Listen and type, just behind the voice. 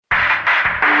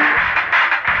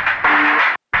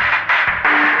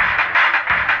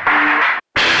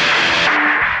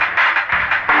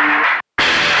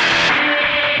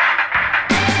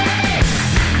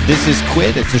This is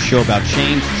Quit. It's a show about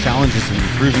change, challenges, and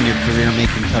improving your career,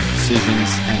 making tough decisions,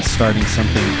 and starting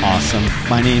something awesome.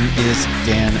 My name is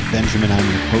Dan Benjamin. I'm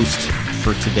your host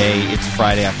for today. It's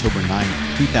Friday, October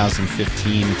 9th,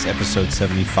 2015. It's episode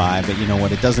 75. But you know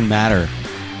what? It doesn't matter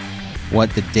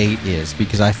what the date is,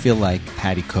 because I feel like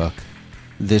Patty Cook,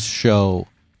 this show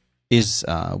is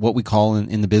what we call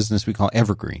in the business, we call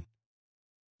evergreen.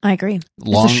 I agree.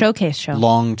 It's a showcase show.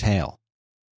 Long tail.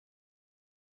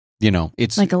 You know,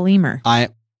 it's like a lemur.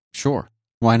 Sure.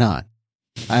 Why not?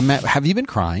 Have you been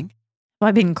crying? Have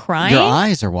I been crying? Your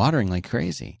eyes are watering like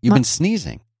crazy. You've been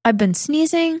sneezing. I've been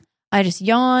sneezing. I just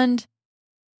yawned.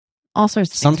 All sorts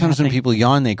of things. Sometimes when people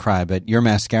yawn, they cry, but your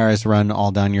mascaras run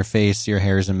all down your face. Your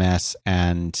hair is a mess,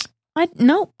 and I'm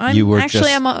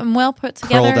well put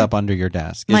together. Curled up under your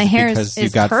desk. My hair because is you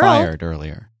got curled. fired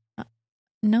earlier.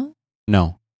 No,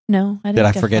 Did I didn't.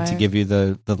 I forget to give you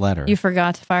the letter? You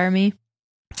forgot to fire me.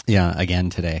 Yeah, again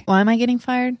today. Why am I getting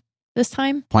fired this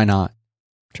time? Why not?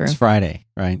 True. It's Friday,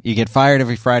 right? You get fired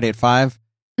every Friday at 5.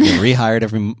 You get rehired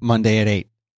every Monday at 8.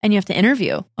 And you have to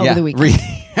interview over the weekend. You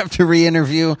have to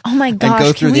re-interview. Oh my gosh! And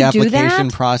go through the do application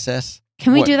that? process.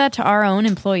 Can we do that to our own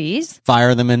employees?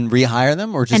 Fire them and rehire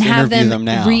them, or just and have interview them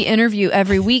now? Re-interview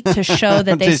every week to show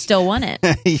that they still want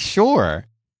it. Sure.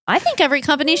 I think every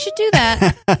company should do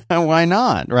that. Why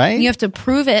not? Right? You have to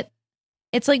prove it.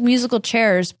 It's like musical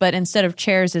chairs, but instead of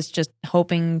chairs, it's just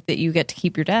hoping that you get to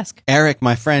keep your desk.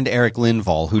 My friend Eric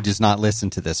Lindvall, who does not listen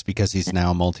to this because he's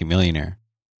now a multimillionaire.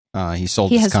 He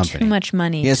sold his company. He has too much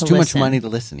money. He has too much money to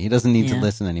listen. He doesn't need to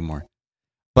listen anymore.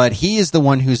 But he is the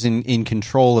one who's in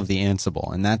control of the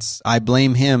Ansible, and I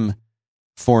blame him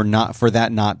for that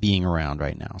not being around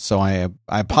right now. So I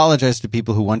apologize to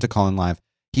people who want to call in live.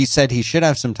 He said he should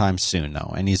have some time soon,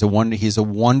 though, and he's a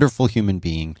wonderful human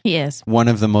being. He is one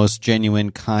of the most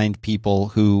genuine, kind people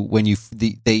who, when you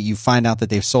find out that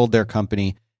they've sold their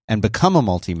company and become a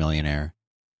multimillionaire,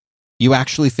 you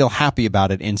actually feel happy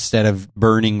about it instead of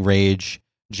burning rage,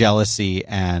 jealousy,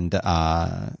 and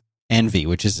envy,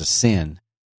 which is a sin.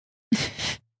 So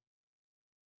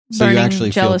burning, you actually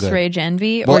jealous, feel good. rage,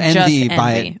 envy, well, or envy just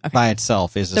by envy? by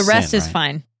itself is a sin. The rest is right?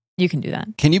 fine. You can do that.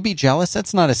 Can you be jealous?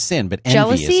 That's not a sin, but envy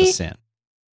Jealousy? is a sin.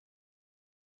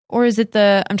 Or is it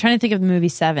I'm trying to think of the movie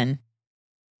Seven.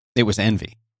 It was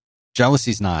envy.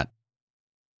 Jealousy's not.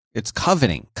 It's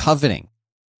coveting. Coveting.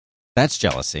 That's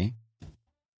jealousy.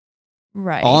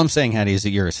 Right. All I'm saying, Hattie, is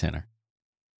that you're a sinner.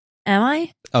 Am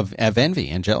I? Of envy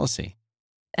and jealousy.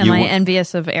 Am I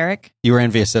envious of Eric? You were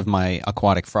envious of my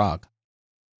aquatic frog.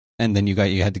 And then you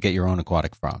had to get your own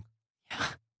aquatic frog.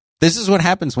 This is what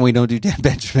happens when we don't do Dan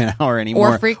Benjamin Hour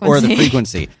anymore. Or frequency. Or the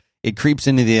frequency. It creeps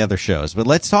into the other shows. But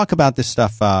let's talk about this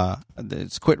stuff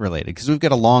that's Quit related, because we've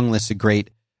got a long list of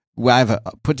I've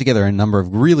put together a number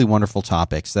of really wonderful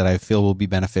topics that I feel will be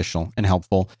beneficial and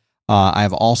helpful. I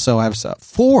have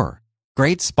 4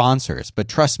 great sponsors, but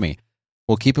trust me,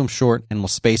 we'll keep them short and we'll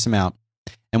space them out.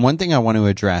 And one thing I want to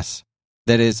address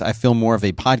that is, I feel more of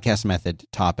a podcast method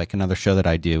topic, another show that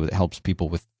I do that helps people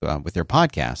with their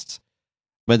podcasts,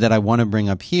 but that I want to bring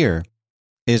up here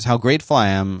is how grateful I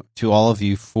am to all of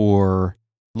you for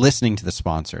listening to the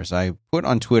sponsors. I put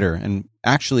on Twitter, and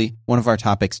actually one of our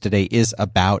topics today is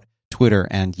about Twitter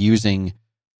and using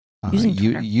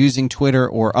Twitter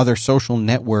or other social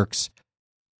networks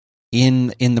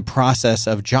in the process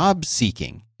of job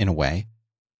seeking, in a way.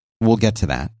 We'll get to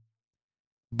that.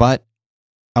 But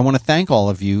I want to thank all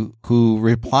of you who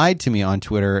replied to me on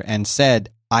Twitter and said,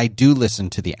 I do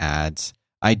listen to the ads.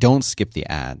 I don't skip the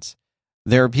ads.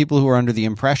 There are people who are under the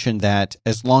impression that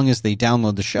as long as they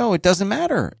download the show, it doesn't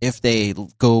matter if they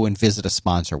go and visit a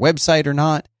sponsor website or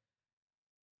not.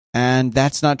 And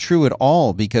that's not true at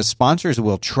all, because sponsors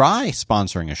will try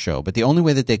sponsoring a show, but the only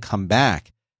way that they come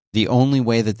back, the only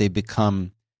way that they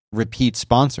become repeat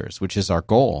sponsors, which is our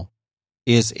goal,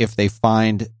 is if they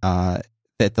find that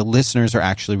the listeners are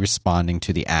actually responding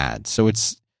to the ads. So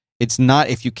it's not,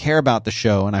 if you care about the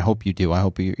show, and I hope you do, I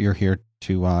hope you're here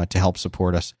to help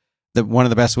support us. One of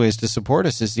the best ways to support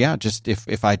us is, just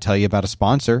if I tell you about a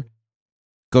sponsor,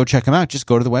 go check them out. Just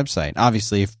go to the website.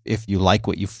 Obviously, if you like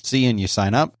what you see and you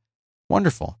sign up,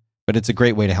 wonderful. But it's a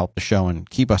great way to help the show and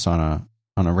keep us on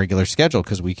a regular schedule,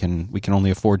 because we can only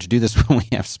afford to do this when we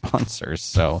have sponsors.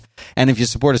 So, and if you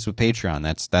support us with Patreon,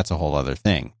 that's a whole other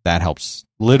thing. That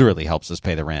literally helps us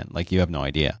pay the rent. Like, you have no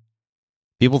idea.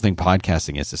 People think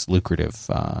podcasting is this lucrative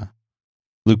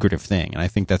thing, and I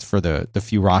think that's for the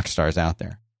few rock stars out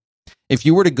there. If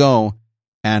you were to go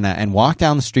and walk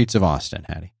down the streets of Austin,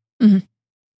 Hattie, mm-hmm.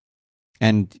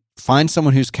 and find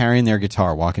someone who's carrying their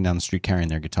guitar, walking down the street carrying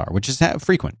their guitar, which is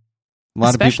frequent. A lot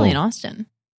Especially of people, in Austin.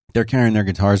 They're carrying their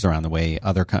guitars around the way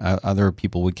other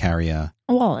people would carry A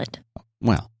wallet.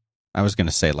 Well, I was going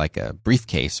to say like a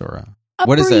briefcase or A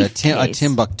what is a briefcase.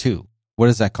 Timbuktu? What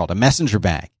is that called? A messenger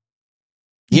bag.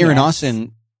 Here in Yes.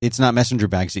 Austin, it's not messenger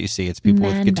bags that you see. It's people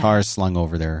with Man guitars slung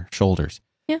over their shoulders.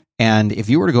 Yeah. And if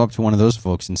you were to go up to one of those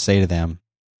folks and say to them,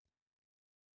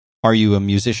 "Are you a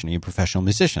musician? Are you a professional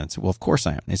musician?" I'd say, "Well, of course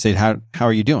I am." They say, "How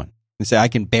are you doing?" They say, "I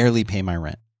can barely pay my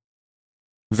rent."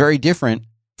 Very different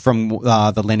from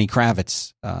the Lenny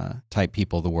Kravitz type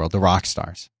people of the world, the rock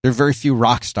stars. There are very few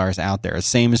rock stars out there. The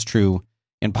same is true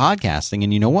in podcasting.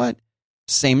 And you know what?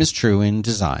 Same is true in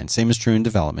design. Same is true in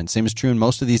development. Same is true in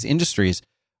most of these industries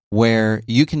where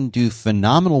you can do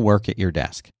phenomenal work at your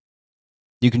desk.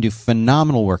 You can do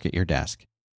phenomenal work at your desk.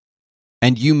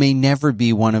 And you may never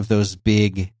be one of those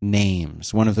big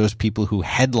names, one of those people who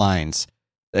headlines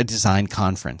a design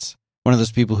conference, one of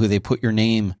those people who they put your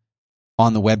name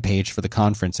on the webpage for the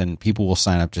conference and people will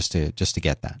sign up just to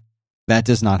get that. That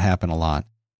does not happen a lot.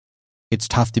 It's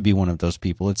tough to be one of those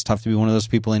people. It's tough to be one of those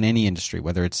people in any industry,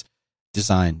 whether it's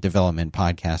design, development,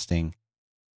 podcasting.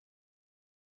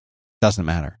 Doesn't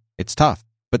matter. It's tough.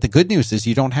 But the good news is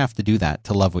you don't have to do that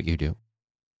to love what you do.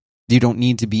 You don't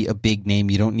need to be a big name.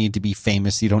 You don't need to be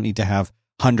famous. You don't need to have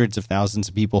hundreds of thousands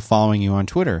of people following you on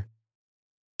Twitter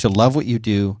to love what you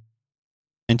do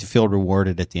and to feel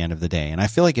rewarded at the end of the day. And I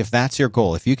feel like if that's your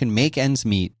goal, if you can make ends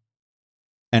meet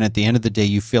and at the end of the day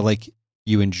you feel like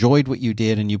you enjoyed what you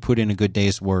did and you put in a good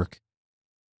day's work,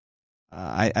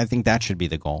 I think that should be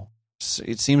the goal.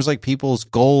 It seems like people's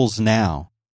goals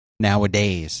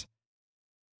nowadays,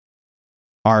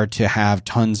 are to have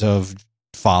tons of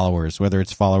followers, whether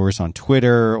it's followers on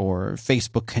Twitter or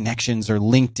Facebook connections or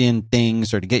LinkedIn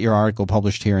things or to get your article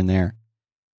published here and there.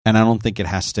 And I don't think it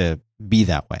has to be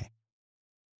that way.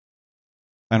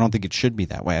 I don't think it should be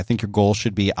that way. I think your goal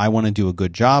should be, I want to do a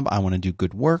good job, I want to do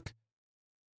good work,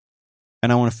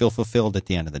 and I want to feel fulfilled at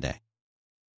the end of the day.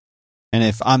 And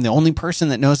if I'm the only person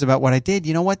that knows about what I did,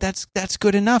 you know what? That's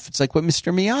good enough. It's like what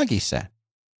Mr. Miyagi said.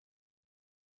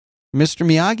 Mr.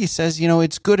 Miyagi says,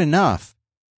 it's good enough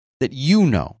that you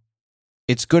know.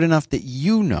 It's good enough that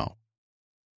you know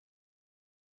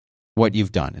what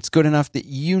you've done. It's good enough that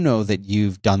you know that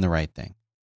you've done the right thing.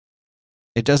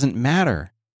 It doesn't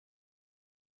matter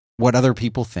what other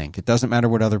people think. It doesn't matter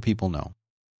what other people know.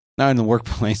 Now, in the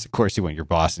workplace, of course, you want your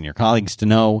boss and your colleagues to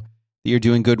know that you're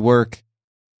doing good work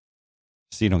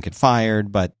so you don't get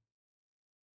fired, but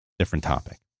different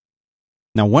topic.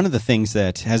 Now, one of the things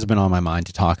that has been on my mind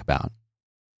to talk about,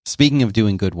 speaking of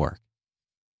doing good work,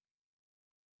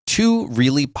 2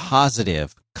 really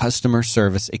positive customer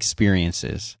service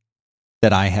experiences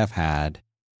that I have had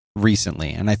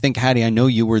recently. And I think, Hattie, I know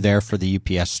you were there for the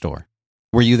UPS store.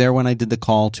 Were you there when I did the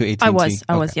call to AT&T? I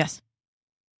was, yes.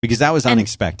 Because that was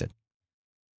unexpected.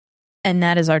 And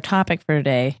that is our topic for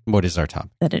today. What is our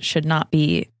topic? That it should not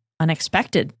be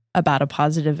unexpected about a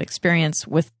positive experience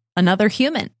with another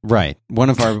human. Right. One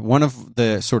of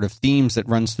the sort of themes that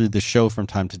runs through the show from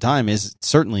time to time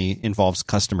certainly involves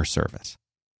customer service.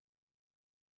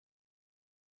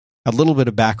 A little bit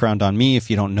of background on me, if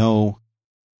you don't know,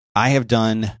 I have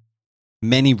done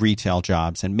many retail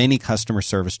jobs and many customer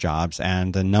service jobs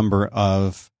and a number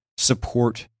of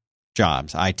support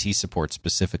jobs, IT support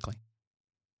specifically.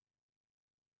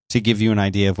 To give you an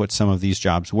idea of what some of these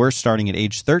jobs were, starting at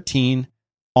age 13,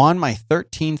 on my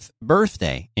 13th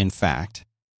birthday, in fact,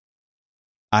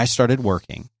 I started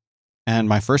working, and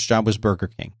my first job was Burger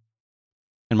King.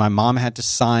 And my mom had to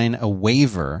sign a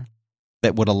waiver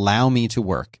that would allow me to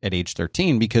work at age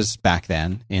 13 because back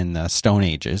then, in the Stone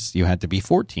Ages, you had to be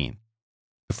 14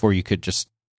 before you could just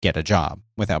get a job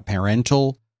without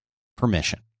parental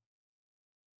permission.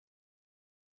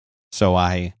 So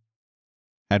I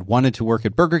had wanted to work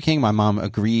at Burger King. My mom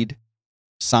agreed,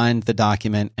 signed the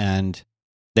document, and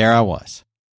there I was,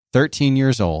 13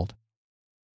 years old.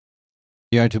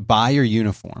 You had to buy your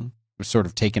uniform. It was sort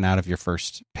of taken out of your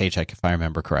first paycheck, if I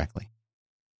remember correctly.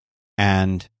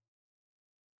 And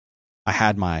I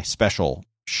had my special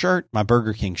shirt, my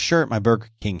Burger King shirt, my Burger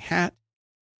King hat.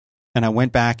 And I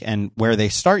went back and where they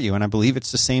start you, and I believe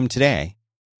it's the same today,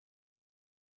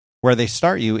 where they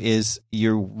start you is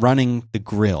you're running the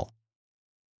grill.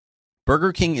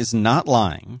 Burger King is not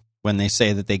lying when they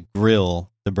say that they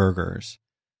grill the burgers.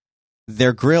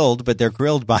 They're grilled, but they're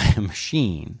grilled by a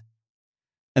machine.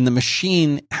 And the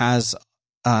machine has,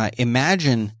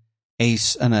 imagine a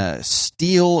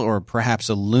steel or perhaps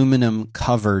aluminum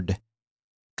covered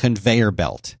conveyor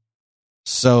belt.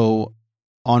 So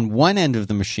on one end of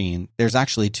the machine, there's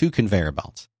actually 2 conveyor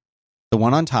belts. The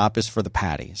one on top is for the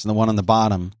patties, and the one on the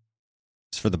bottom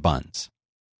is for the buns.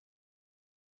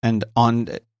 And on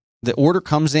the order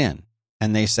comes in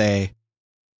and they say,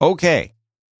 okay,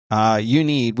 we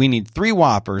need 3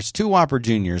 Whoppers, 2 Whopper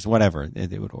Juniors, whatever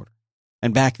they would order.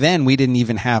 And back then we didn't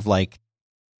even have like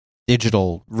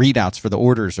digital readouts for the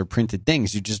orders or printed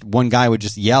things. One guy would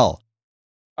just yell,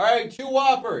 all right, 2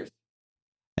 Whoppers.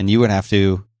 And you would have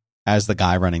to, as the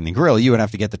guy running the grill, you would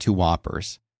have to get the 2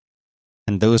 Whoppers.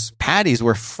 And those patties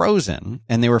were frozen,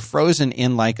 and they were frozen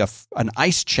in like an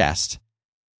ice chest.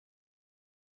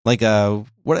 Like you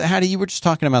were just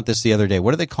talking about this the other day.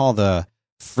 What do they call the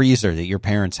freezer that your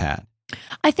parents had?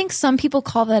 I think some people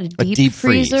call that a deep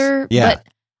freezer. Yeah. But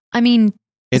I mean,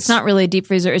 it's not really a deep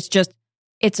freezer.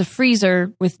 It's a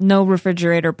freezer with no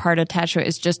refrigerator part attached to it.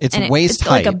 It's waist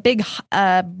height. Like a big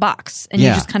box, and you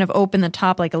just kind of open the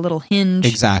top like a little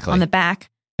hinge on the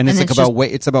back. And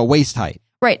it's about waist height.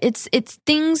 Right. It's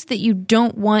things that you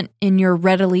don't want in your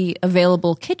readily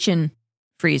available kitchen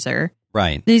freezer.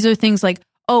 Right. These are things like,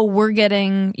 oh, we're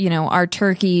getting, our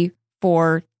turkey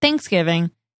for Thanksgiving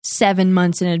 7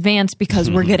 months in advance because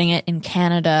we're getting it in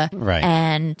Canada. Right.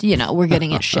 And, we're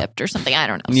getting it shipped or something. I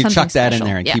don't know. And you chuck that in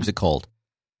there and yeah. keeps it cold.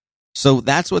 So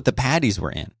that's what the patties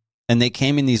were in. And they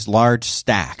came in these large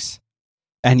stacks.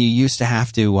 And you used to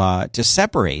have to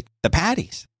separate the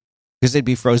patties because they'd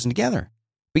be frozen together.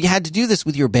 But you had to do this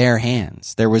with your bare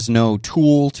hands. There was no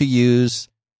tool to use.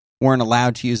 Weren't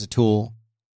allowed to use a tool.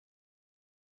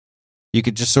 You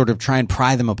could just sort of try and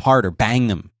pry them apart or bang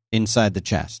them inside the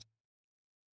chest.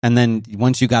 And then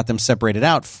once you got them separated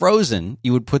out, frozen,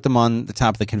 you would put them on the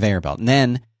top of the conveyor belt. And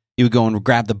then you would go and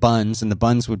grab the buns, and the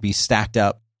buns would be stacked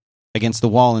up against the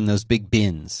wall in those big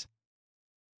bins.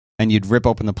 And you'd rip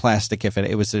open the plastic. If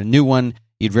it was a new one,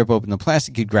 you'd rip open the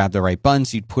plastic, you'd grab the right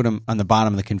buns, you'd put them on the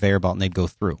bottom of the conveyor belt, and they'd go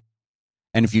through.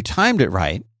 And if you timed it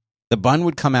right, the bun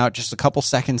would come out just a couple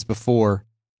seconds before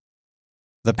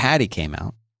the patty came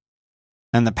out.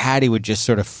 And the patty would just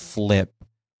sort of flip,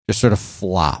 just sort of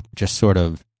flop, just sort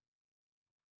of,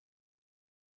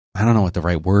 I don't know what the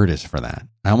right word is for that.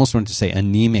 I almost wanted to say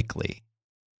anemically,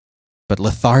 but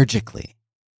lethargically.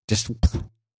 Just,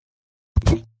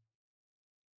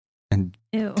 and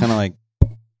kind of like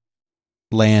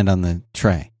land on the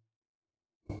tray.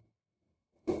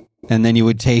 And then you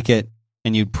would take it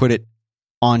and you'd put it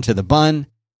onto the bun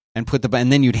and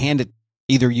and then you'd hand it,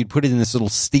 either you'd put it in this little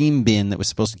steam bin that was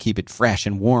supposed to keep it fresh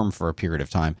and warm for a period of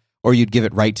time, or you'd give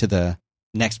it right to the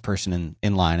next person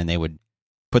in line, and they would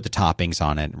put the toppings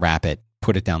on it, wrap it,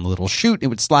 put it down the little chute. It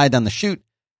would slide down the chute,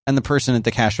 and the person at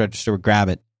the cash register would grab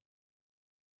it.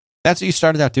 That's what you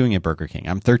started out doing at Burger King.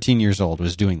 I'm 13 years old,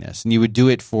 was doing this. And you would do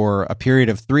it for a period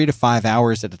of 3 to 5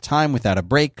 hours at a time without a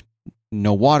break,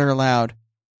 no water allowed.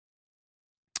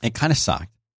 It kind of sucked.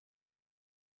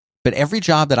 But every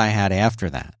job that I had after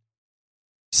that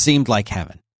seemed like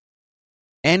heaven.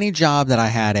 Any job that I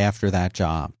had after that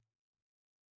job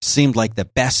seemed like the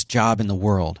best job in the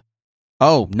world.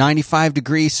 Oh,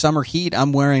 95-degree summer heat.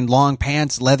 I'm wearing long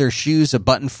pants, leather shoes, a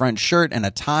button front shirt, and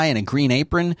a tie and a green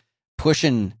apron,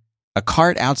 pushing a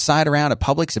cart outside around a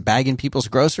Publix and bagging people's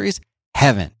groceries.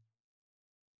 Heaven.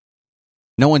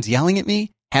 No one's yelling at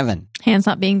me. Heaven. Hands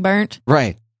not being burnt.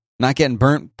 Right. Not getting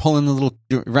burnt,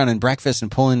 running breakfast and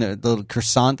pulling the little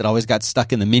croissant that always got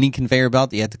stuck in the mini conveyor belt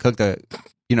that you had to cook the,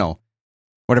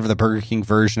 whatever the Burger King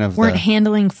version of. Weren't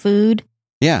handling food.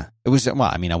 Yeah. It was, it was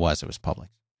Publix.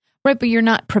 Right, but you're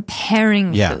not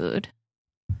preparing food.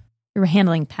 You were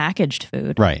handling packaged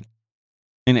food. Right.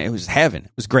 And it was heaven.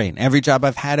 It was great. And every job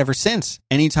I've had ever since,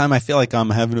 anytime I feel like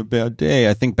I'm having a bad day,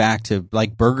 I think back to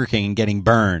like Burger King and getting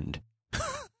burned.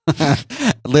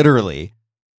 Literally.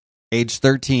 Age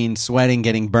 13, sweating,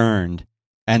 getting burned.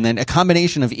 And then a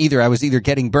combination of I was either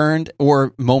getting burned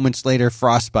or moments later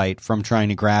frostbite from trying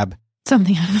to grab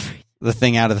something out of the freezer. The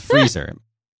thing out of the freezer.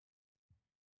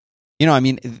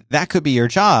 That could be your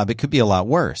job. It could be a lot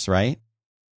worse, right?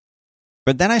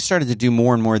 But then I started to do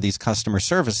more and more of these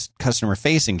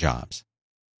customer-facing jobs.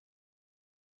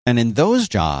 And in those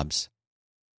jobs,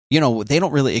 they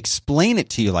don't really explain it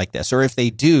to you like this. Or if they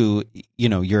do,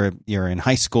 you're in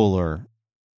high school or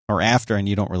after and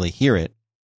you don't really hear it.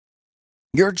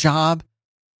 Your job,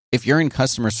 if you're in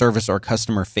customer service or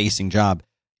customer-facing job,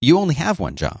 you only have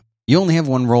one job. You only have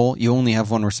one role. You only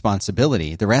have one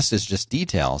responsibility. The rest is just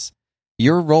details.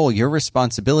 Your role, your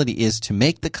responsibility is to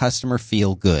make the customer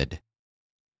feel good.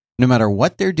 No matter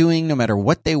what they're doing, no matter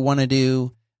what they want to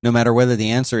do, no matter whether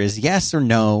the answer is yes or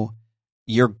no,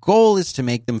 your goal is to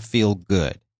make them feel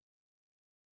good.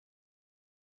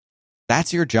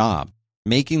 That's your job,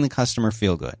 making the customer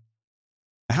feel good.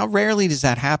 How rarely does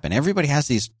that happen? Everybody has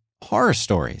these horror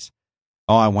stories.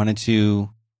 Oh, I wanted to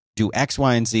do X,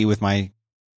 Y, and Z with my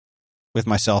with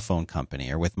my cell phone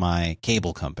company or with my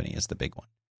cable company is the big one.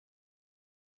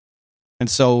 And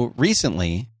so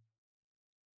recently,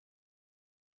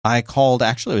 I called,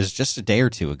 actually, it was just a day or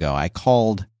two ago, I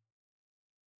called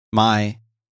my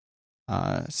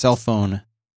cell phone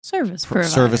service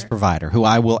provider, who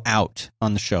I will out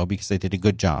on the show because they did a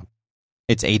good job.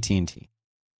 It's AT&T.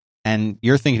 And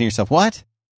you're thinking to yourself, what?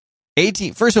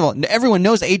 First of all, everyone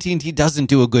knows AT&T doesn't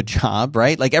do a good job,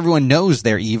 right? Like everyone knows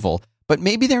they're evil, but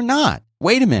maybe they're not.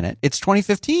 Wait a minute, it's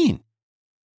 2015.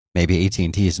 Maybe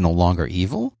AT&T is no longer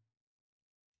evil?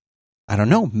 I don't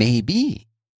know, maybe.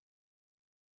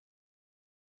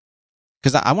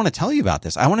 Because I want to tell you about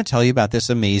this. I want to tell you about this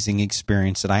amazing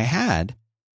experience that I had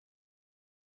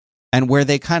and where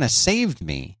they kind of saved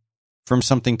me from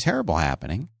something terrible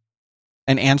happening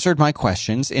and answered my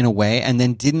questions in a way and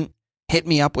then didn't hit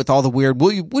me up with all the weird,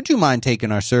 would you mind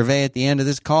taking our survey at the end of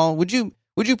this call? Would you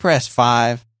press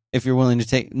 5 if you're willing to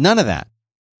take? None of that.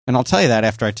 And I'll tell you that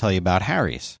after I tell you about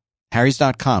Harry's.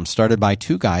 Harry's.com, started by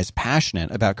two guys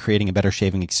passionate about creating a better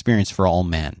shaving experience for all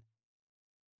men.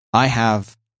 I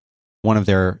have one of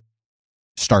their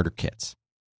starter kits.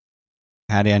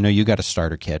 Hattie, I know you got a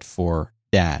starter kit for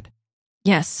Dad.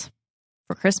 Yes,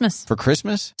 for Christmas. For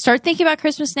Christmas? Start thinking about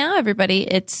Christmas now, everybody.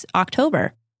 It's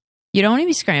October. You don't want to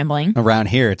be scrambling. Around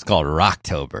here, it's called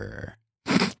Rocktober.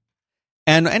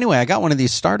 And anyway, I got one of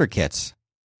these starter kits.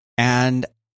 And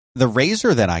the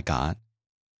razor that I got,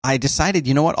 I decided,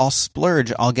 you know what? I'll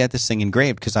splurge. I'll get this thing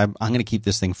engraved because I'm going to keep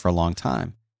this thing for a long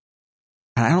time.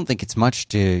 And I don't think it's much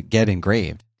to get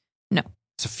engraved. No.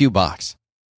 It's a few bucks.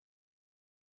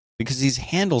 Because these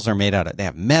handles are made out of, they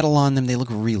have metal on them. They look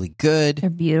really good.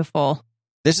 They're beautiful.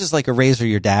 This is like a razor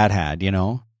your dad had, you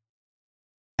know?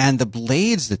 And the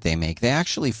blades that they make, they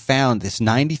actually found this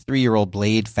 93-year-old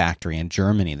blade factory in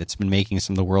Germany that's been making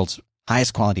some of the world's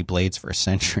highest quality blades for a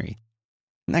century.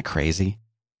 Isn't that crazy?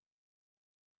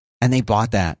 And they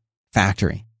bought that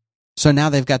factory. So now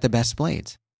they've got the best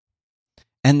blades.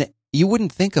 And you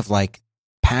wouldn't think of like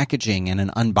packaging and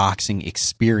an unboxing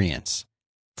experience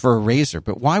for a razor,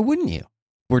 but why wouldn't you?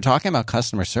 We're talking about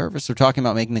customer service. We're talking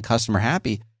about making the customer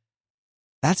happy.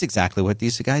 That's exactly what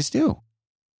these guys do.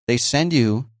 They send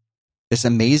you this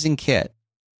amazing kit.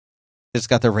 It's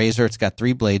got the razor, it's got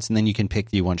 3 blades, and then you can pick,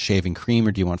 do you want shaving cream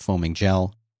or do you want foaming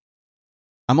gel?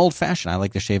 I'm old-fashioned. I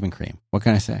like the shaving cream. What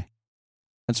can I say?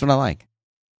 That's what I like.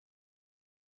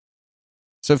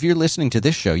 So if you're listening to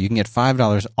this show, you can get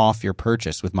 $5 off your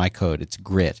purchase with my code. It's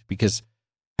GRIT, because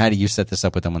how do you set this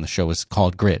up with them when the show is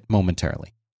called GRIT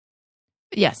momentarily?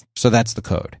 Yes. So that's the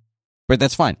code. But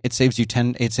that's fine. It saves you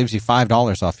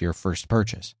 $5 off your first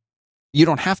purchase. You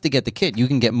don't have to get the kit. You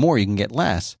can get more. You can get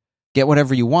less. Get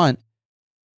whatever you want.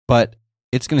 But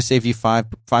it's going to save you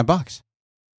 $5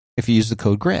 if you use the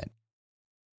code GRIT.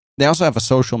 They also have a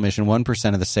social mission,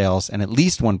 1% of the sales and at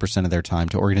least 1% of their time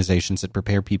to organizations that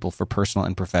prepare people for personal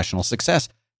and professional success.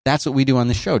 That's what we do on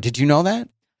the show. Did you know that?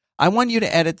 I want you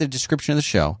to edit the description of the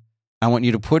show. I want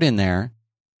you to put in there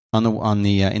in the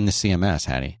CMS,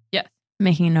 Hattie. Yes.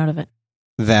 Making a note of it.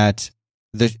 That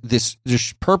the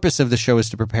purpose of the show is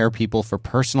to prepare people for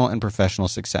personal and professional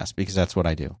success, because that's what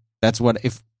I do. That's what,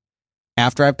 if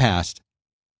after I've passed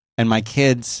and my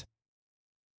kids,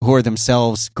 who are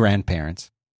themselves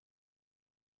grandparents,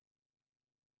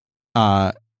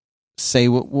 say,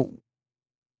 what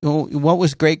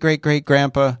was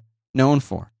great-great-great-grandpa known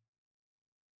for?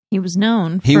 He was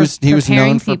known He was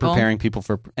known for people. preparing people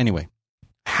for, anyway.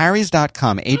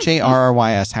 Harrys.com,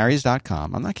 Harrys,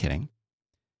 Harrys.com. I'm not kidding.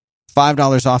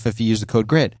 $5 off if you use the code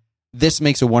GRIT. This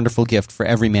makes a wonderful gift for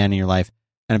every man in your life,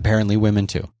 and apparently women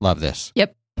too. Love this.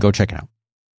 Yep. Go check it out.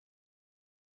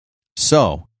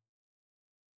 So,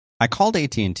 I called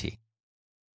AT&T,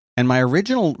 and my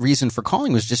original reason for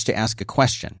calling was just to ask a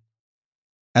question.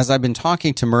 As I've been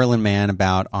talking to Merlin Mann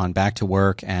about on Back to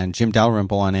Work and Jim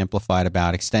Dalrymple on Amplified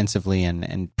about extensively,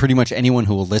 and pretty much anyone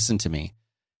who will listen to me,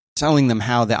 telling them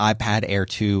how the iPad Air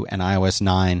 2 and iOS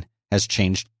 9 has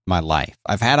changed my life.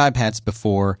 I've had iPads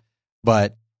before,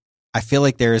 but I feel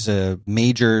like there's a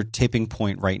major tipping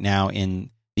point right now in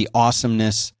the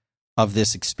awesomeness of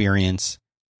this experience.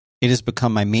 It has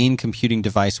become my main computing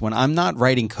device. When I'm not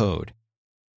writing code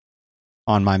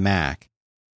on my Mac,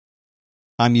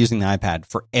 I'm using the iPad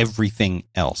for everything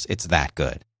else. It's that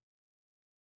good.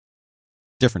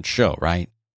 Different show, right?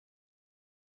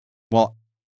 Well,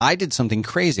 I did something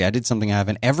crazy. I did something I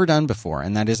haven't ever done before,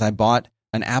 and that is I bought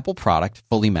an Apple product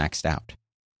fully maxed out.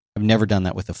 I've never done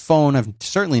that with a phone. I've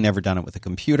certainly never done it with a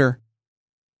computer.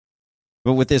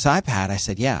 But with this iPad, I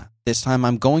said, yeah, this time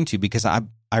I'm going to, because I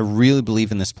really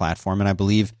believe in this platform, and I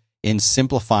believe in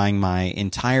simplifying my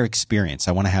entire experience.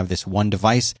 I want to have this one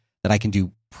device that I can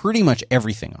do pretty much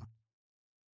everything on.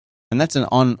 And that's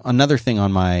another thing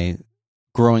on my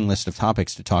growing list of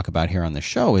topics to talk about here on the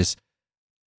show is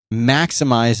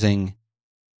maximizing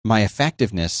my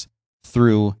effectiveness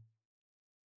through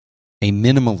a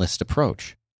minimalist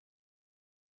approach.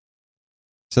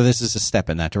 So this is a step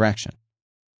in that direction.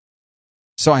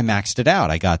 So I maxed it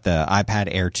out. I got the iPad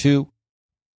Air 2,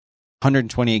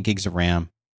 128 gigs of RAM,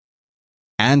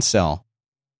 and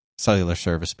cellular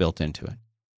service built into it.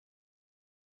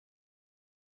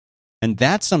 And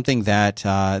that's something that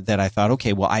I thought,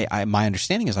 okay, well, my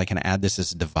understanding is I can add this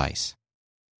as a device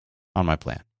on my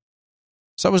plan.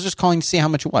 So I was just calling to see how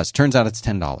much it was. Turns out it's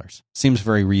 $10. Seems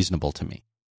very reasonable to me.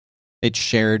 It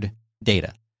shared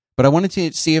data. But I wanted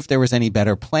to see if there was any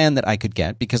better plan that I could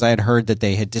get because I had heard that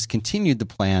they had discontinued the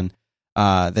plan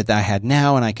that I had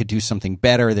now and I could do something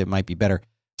better that might be better.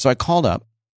 So I called up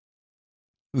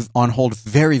on hold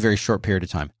very, very short period of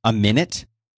time. A minute?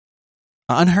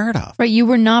 Unheard of. Right, you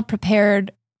were not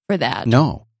prepared for that.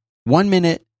 No. 1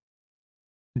 minute,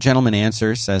 gentleman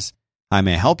answers, says, "Hi,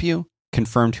 may I help you?"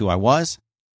 Confirmed who I was.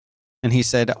 And he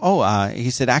said,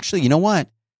 actually, you know what?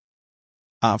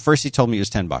 First he told me it was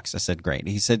 $10. I said, great.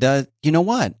 He said, you know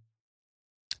what?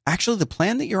 Actually, the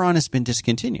plan that you're on has been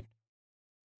discontinued.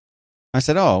 I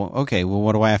said, oh, okay. Well,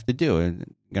 what do I have to do?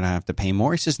 I'm going to have to pay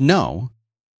more? He says, no.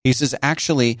 He says,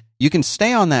 actually, you can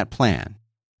stay on that plan.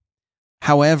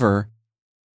 However,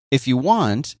 if you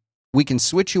want, we can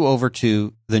switch you over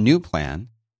to the new plan.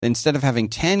 Instead of having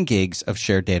 10 gigs of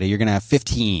shared data, you're going to have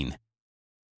 15.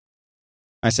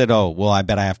 I said, oh, well, I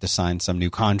bet I have to sign some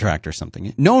new contract or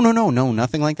something. No,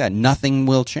 nothing like that. Nothing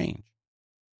will change.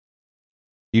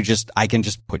 I can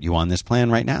just put you on this plan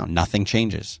right now. Nothing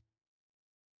changes.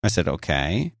 I said,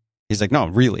 okay. He's like, no,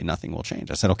 really, nothing will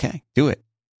change. I said, okay, do it.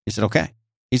 He said, okay.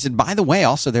 He said, by the way,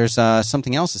 also, there's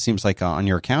something else that seems like on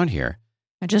your account here.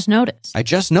 I just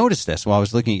noticed this while I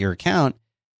was looking at your account,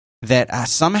 that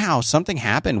somehow something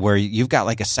happened where you've got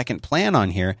like a second plan on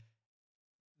here.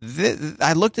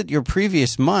 I looked at your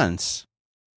previous months,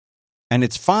 and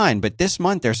it's fine, but this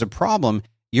month there's a problem.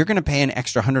 You're going to pay an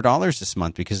extra $100 this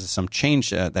month because of some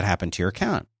change that happened to your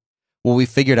account. Well, we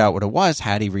figured out what it was.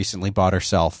 Hattie recently bought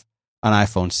herself an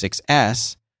iPhone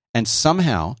 6S, and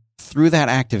somehow, through that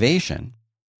activation,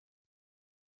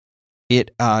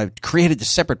 it created a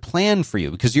separate plan for you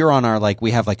because you're on our,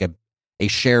 we have like a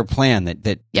shared plan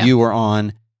that yeah. You are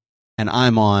on and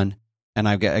I'm on, and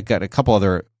I got a couple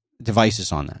other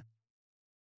devices on that.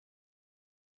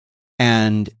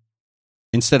 And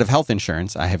instead of health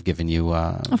insurance, I have given you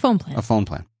a phone plan. A phone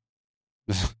plan.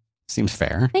 Seems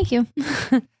fair. Thank you.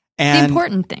 And the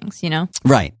important things,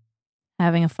 Right.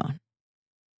 Having a phone.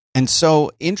 And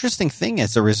so, interesting thing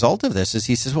as a result of this is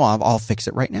he says, well, I'll fix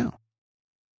it right now.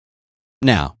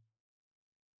 Now,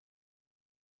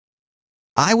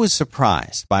 I was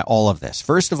surprised by all of this.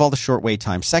 First of all, the short wait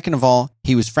time. Second of all,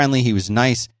 he was friendly. He was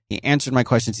nice. He answered my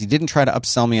questions. He didn't try to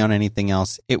upsell me on anything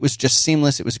else. It was just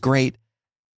seamless. It was great.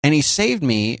 And he saved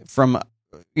me from,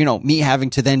 me having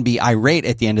to then be irate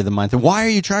at the end of the month. Why are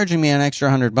you charging me an extra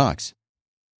 $100?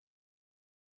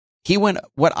 He went,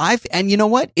 and you know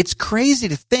what? It's crazy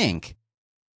to think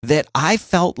that I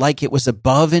felt like it was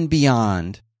above and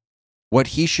beyond what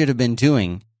he should have been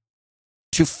doing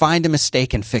to find a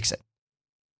mistake and fix it.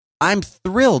 I'm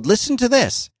thrilled. Listen to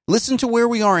this. Listen to where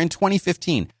we are in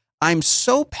 2015. I'm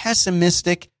so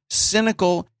pessimistic,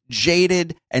 cynical,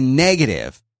 jaded, and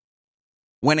negative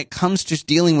when it comes to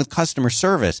dealing with customer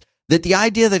service that the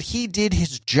idea that he did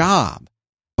his job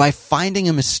by finding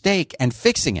a mistake and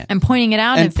fixing it. And pointing it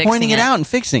out and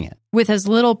fixing it. With as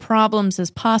little problems as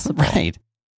possible. Right.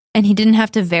 And he didn't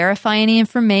have to verify any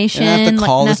information. Didn't have to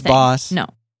call his nothing. boss. No.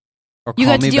 Or you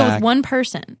call got to me deal back. with one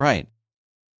person. Right.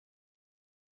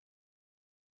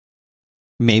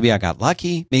 Maybe I got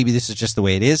lucky. Maybe this is just the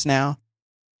way it is now.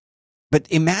 But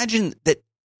imagine that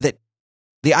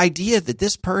the idea that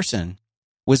this person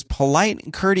was polite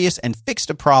and courteous and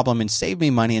fixed a problem and saved me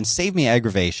money and saved me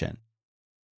aggravation.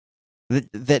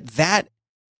 That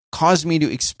caused me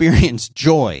to experience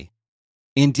joy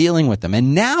in dealing with them.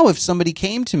 And now if somebody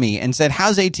came to me and said,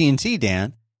 how's AT&T,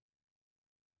 Dan?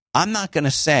 I'm not going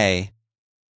to say,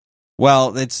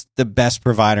 well, it's the best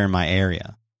provider in my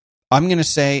area. I'm going to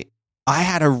say, I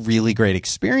had a really great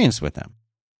experience with them.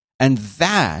 And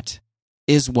that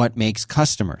is what makes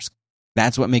customers.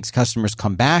 That's what makes customers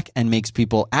come back and makes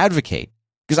people advocate.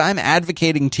 Because I'm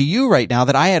advocating to you right now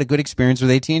that I had a good experience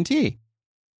with AT&T.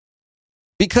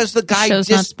 Because the guy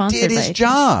just did his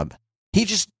job. He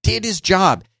just did his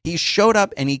job. He showed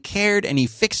up and he cared and he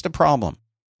fixed a problem.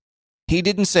 He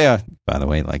didn't say, by the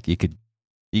way, you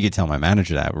could tell my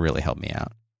manager that would really help me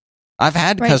out. I've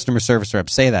had customer service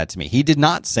reps say that to me. He did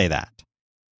not say that.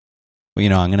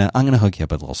 Well, I'm gonna hook you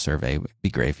up with a little survey. It'd be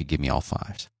great if you give me all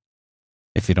 5s.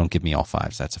 If you don't give me all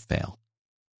 5s, that's a fail.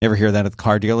 You ever hear that at the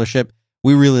car dealership?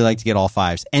 We really like to get all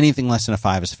 5s. Anything less than a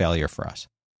 5 is failure for us.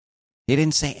 He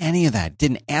didn't say any of that.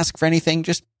 Didn't ask for anything.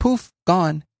 Just poof,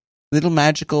 gone. Little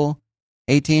magical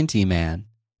AT&T man.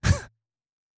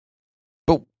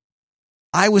 But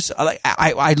I was like,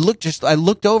 I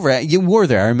looked over at you. Were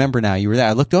there? I remember now. You were there.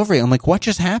 I looked over at you. I'm like, what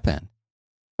just happened?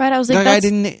 Right. I was like,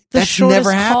 that's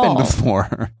never happened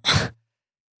before.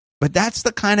 But that's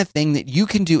the kind of thing that you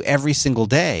can do every single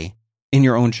day in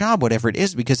your own job, whatever it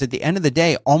is, because at the end of the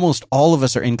day, almost all of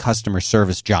us are in customer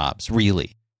service jobs,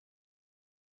 really.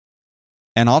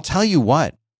 And I'll tell you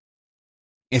what,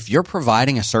 if you're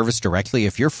providing a service directly,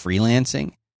 if you're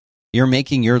freelancing, you're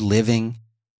making your living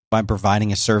by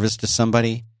providing a service to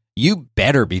somebody, you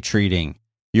better be treating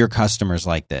your customers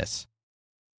like this.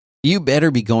 You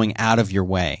better be going out of your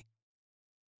way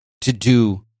to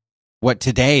do what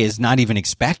today is not even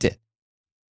expected.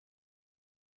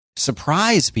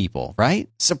 Surprise people, right?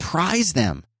 Surprise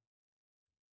them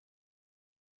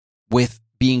with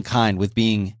being kind, with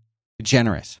being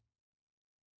generous.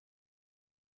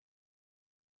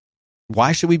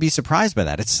 Why should we be surprised by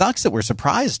that? It sucks that we're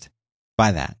surprised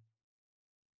by that.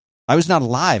 I was not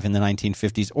alive in the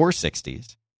 1950s or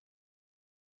 60s.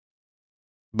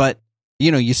 But,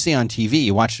 you see on TV,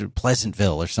 you watch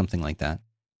Pleasantville or something like that.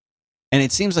 And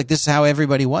it seems like this is how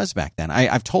everybody was back then.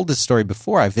 I've told this story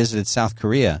before. I visited South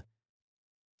Korea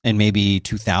in maybe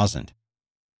 2000.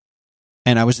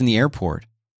 And I was in the airport.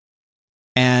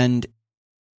 And,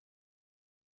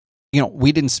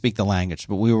 we didn't speak the language,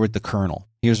 but we were with the colonel.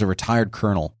 He was a retired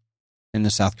colonel in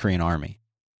the South Korean army.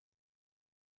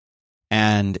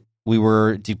 And we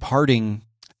were departing,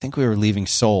 I think we were leaving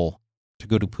Seoul to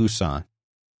go to Busan.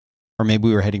 Or maybe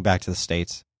we were heading back to the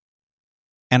States.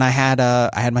 And I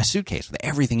had my suitcase with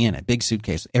everything in it, big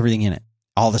suitcase with everything in it.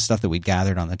 All the stuff that we'd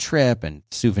gathered on the trip and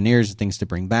souvenirs and things to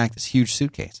bring back, this huge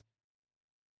suitcase.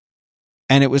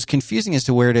 And it was confusing as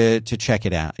to where to check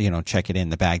it out, check it in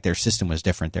the bag. Their system was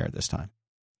different there at this time.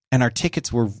 And our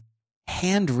tickets were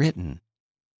handwritten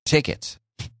tickets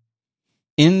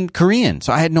in Korean.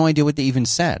 So I had no idea what they even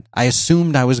said. I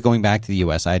assumed I was going back to the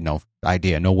U.S. I had no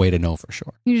idea, no way to know for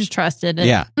sure. You just trusted it.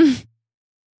 Yeah.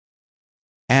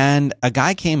 And a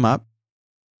guy came up,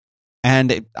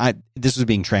 and this was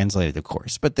being translated, of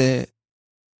course, but the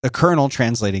colonel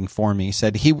translating for me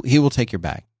said, he will take your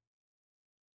bag.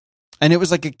 And it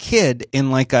was like a kid in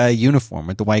like a uniform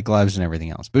with the white gloves and everything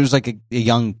else. But it was like a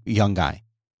young guy.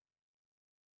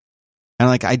 And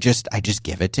like, I just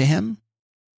give it to him.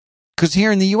 Because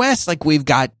here in the U.S., like we've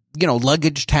got,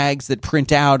 luggage tags that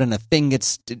print out and a thing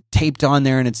gets taped on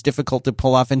there and it's difficult to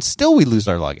pull off, and still we lose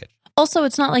our luggage. Also,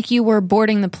 it's not like you were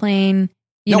boarding the plane.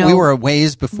 We were a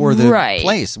ways before the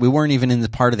place. We weren't even in the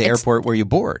part of the airport where you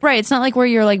board. Right. It's not like where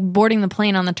you're like boarding the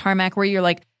plane on the tarmac where you're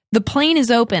like, the plane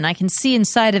is open. I can see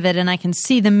inside of it, and I can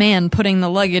see the man putting the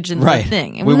luggage in the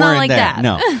thing. It was not like that.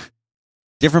 No.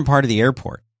 Different part of the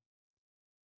airport.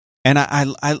 And I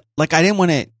didn't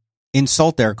want to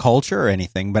insult their culture or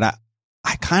anything, but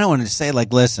I kind of wanted to say,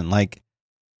 like, listen, like,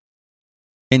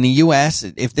 in the U.S.,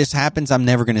 if this happens, I'm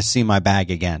never going to see my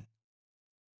bag again.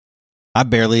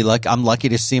 I'm lucky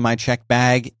to see my checked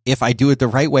bag if I do it the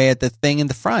right way at the thing in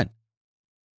the front.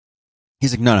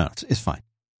 He's like, no, it's fine.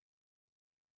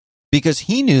 Because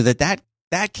he knew that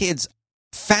kid's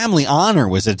family honor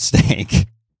was at stake.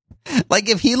 Like,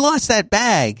 if he lost that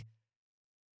bag,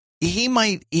 he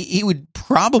would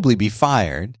probably be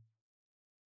fired,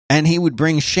 and he would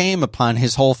bring shame upon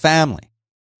his whole family.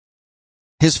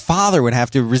 His father would have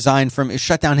to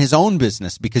shut down his own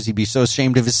business because he'd be so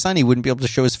ashamed of his son he wouldn't be able to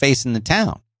show his face in the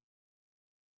town.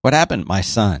 What happened? My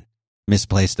son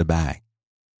misplaced a bag.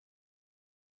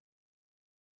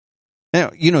 Now,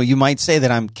 you might say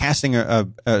that I'm casting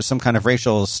some kind of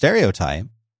racial stereotype,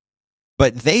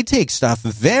 but they take stuff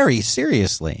very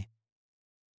seriously.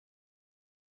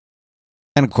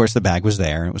 And of course, the bag was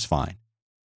there and it was fine.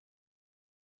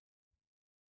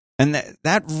 And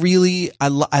that really, I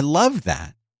love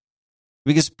that,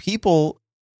 because people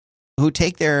who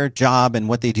take their job and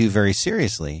what they do very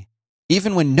seriously,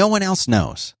 even when no one else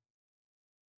knows,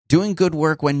 doing good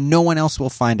work when no one else will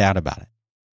find out about it.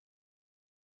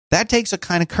 That takes a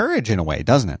kind of courage in a way,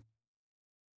 doesn't it?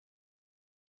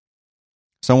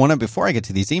 So before I get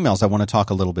to these emails, I want to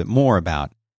talk a little bit more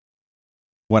about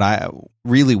what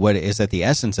is at the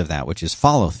essence of that, which is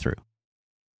follow through.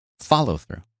 Follow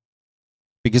through.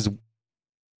 Because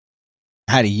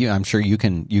I'm sure you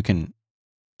can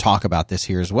talk about this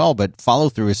here as well, but follow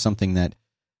through is something that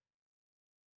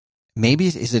maybe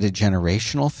is it a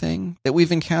generational thing that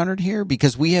we've encountered here?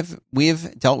 Because we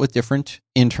have dealt with different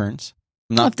interns,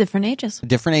 Of different ages.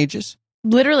 different ages,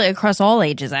 Literally across all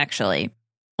ages, actually.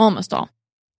 Almost all.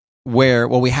 where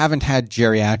we haven't had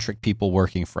geriatric people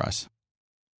working for us.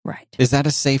 Right. Is that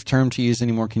a safe term to use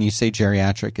anymore? Can you say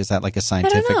geriatric? Is that like a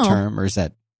scientific know. term, or is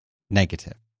that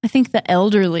negative? I think the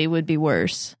elderly would be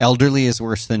worse. Elderly is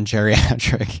worse than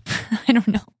geriatric. I don't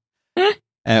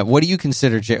know. What do you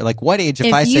consider like what age?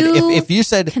 If You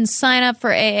said Can sign up for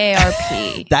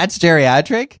AARP. that's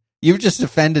geriatric, you've just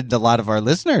offended a lot of our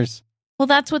listeners. Well,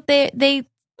 that's what they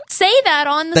say that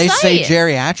on the They site. say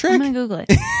geriatric. I'm going to Google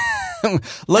it.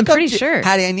 Look I'm pretty up, sure.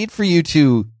 Hattie, I need for you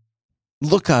to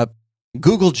look up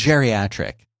Google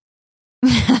geriatric.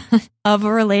 Of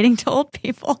relating to old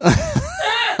people.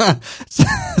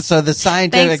 so the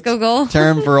scientific Thanks, Google.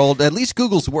 term for old, at least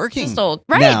Google's working Just old.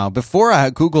 Right. now. Before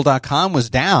Google.com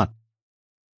was down.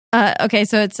 Okay,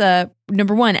 so it's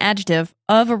number one, adjective,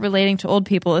 of or relating to old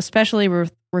people, especially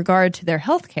with regard to their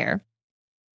health care.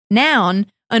 Noun,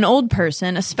 an old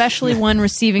person, especially one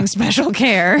receiving special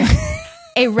care.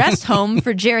 A rest home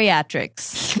for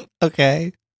geriatrics.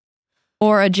 Okay.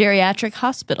 Or a geriatric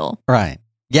hospital. Right.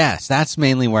 Yes, that's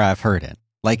mainly where I've heard it.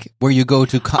 Like where you go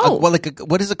to,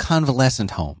 what is a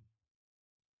convalescent home?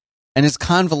 And is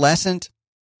convalescent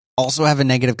also have a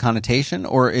negative connotation,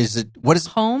 or is it, what is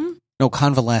home? No,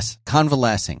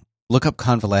 convalescing. Look up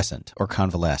convalescent or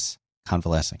convalescing.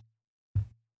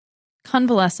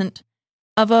 Convalescent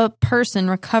of a person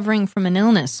recovering from an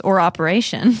illness or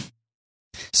operation.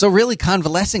 So really,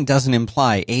 convalescing doesn't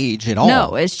imply age at all.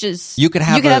 No, it's just you could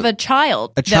have a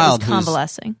child that was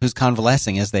convalescing. who's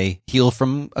convalescing as they heal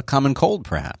from a common cold,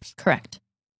 perhaps. Correct.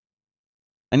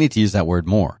 I need to use that word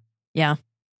more. Yeah,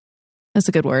 that's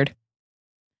a good word.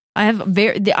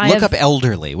 Look up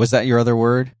elderly. Was that your other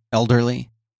word? Elderly?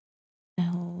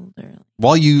 Elderly.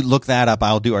 While you look that up,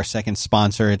 I'll do our second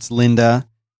sponsor. It's Lynda.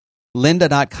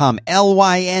 Lynda.com.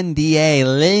 Lynda.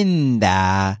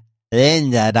 Lynda.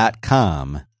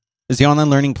 Lynda.com is the online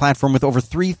learning platform with over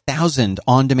 3,000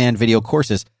 on-demand video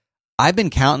courses. I've been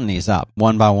counting these up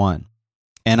one by one,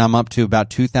 and I'm up to about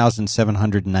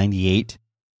 2,798,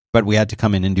 but we had to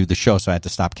come in and do the show, so I had to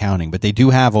stop counting. But they do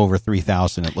have over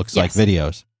 3,000, it looks like,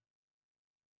 videos.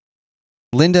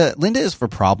 Lynda is for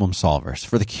problem solvers,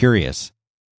 for the curious,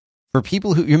 for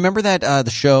people who, you remember that the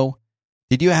show,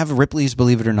 did you have Ripley's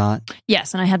Believe It or Not?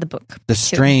 Yes, and I had the book. The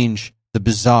strange, the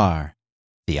bizarre,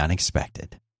 the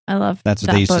unexpected. I love that's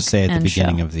what they used to say at the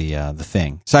beginning of the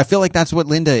thing. So I feel like that's what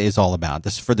Lynda is all about.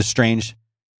 This for the strange,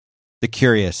 the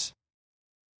curious,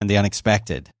 and the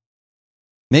unexpected.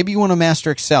 Maybe you want to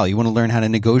master Excel. You want to learn how to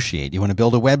negotiate. You want to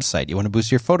build a website. You want to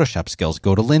boost your Photoshop skills.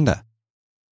 Go to Lynda.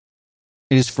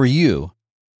 It is for you,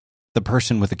 the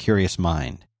person with a curious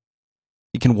mind.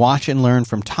 You can watch and learn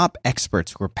from top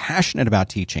experts who are passionate about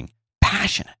teaching.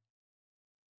 Passionate.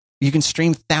 You can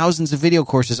stream thousands of video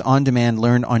courses on demand,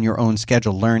 learn on your own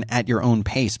schedule, learn at your own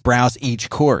pace, browse each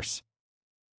course.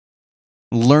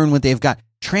 Learn what they've got.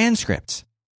 Transcripts.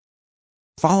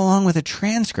 Follow along with a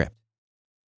transcript.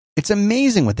 It's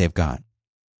amazing what they've got.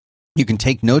 You can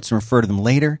take notes and refer to them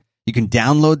later. You can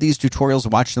download these tutorials,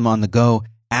 watch them on the go,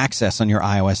 access on your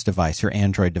iOS device, your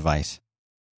Android device.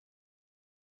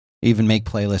 Even make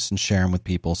playlists and share them with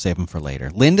people, save them for later.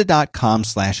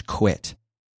 Lynda.com/quit.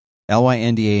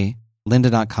 Lynda,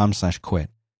 lynda.com/quit.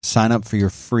 Sign up for your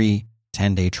free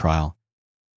 10-day trial.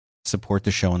 Support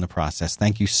the show in the process.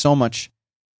 Thank you so much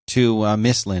to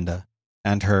Miss Lynda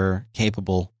and her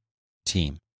capable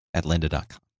team at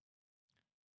lynda.com.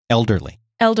 Elderly.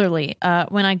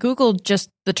 When I Googled just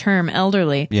the term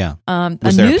elderly, a there a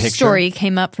news picture? story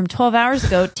came up from 12 hours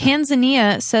ago.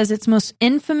 Tanzania says its most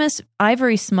infamous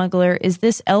ivory smuggler is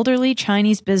this elderly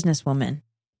Chinese businesswoman.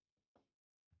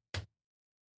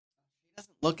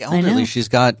 Look elderly. She's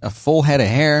got a full head of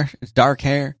hair. It's dark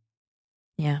hair.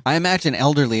 Yeah. I imagine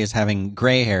elderly as having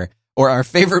gray hair. Or our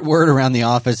favorite word around the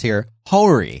office here,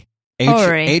 hoary.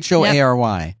 Hoary.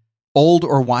 Yep. Old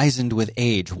or wizened with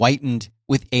age. Whitened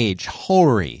with age.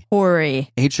 Hoary.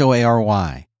 Hoary.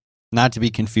 Hoary. Not to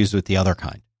be confused with the other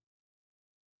kind.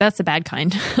 That's a bad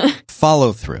kind.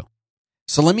 Follow through.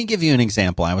 So let me give you an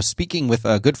example. I was speaking with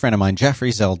a good friend of mine,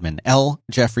 Jeffrey Zeldman.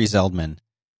 Jeffrey Zeldman.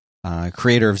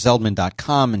 Creator of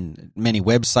Zeldman.com and many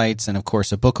websites, and of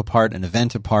course, a book apart, an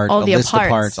event apart, a list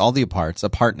apart, all the aparts,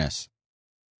 apartness.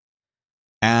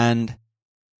 And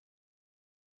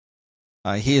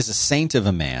he is a saint of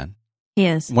a man. He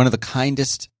is. One of the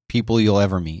kindest people you'll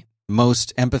ever meet.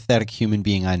 Most empathetic human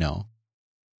being I know.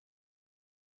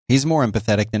 He's more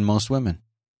empathetic than most women.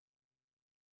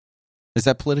 Is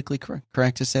that politically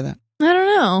correct to say that? I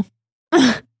don't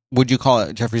know. would you call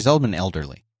it Jeffrey Zeldman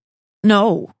elderly?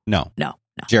 No. No. No.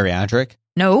 No. Geriatric?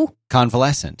 No.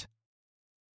 Convalescent?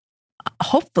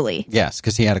 Hopefully. Yes,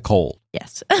 because he had a cold.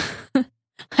 Yes. I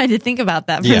had to think about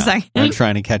that for a second. I'm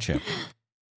trying to catch him.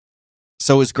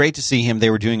 So it was great to see him. They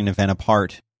were doing an event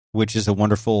apart, which is a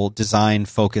wonderful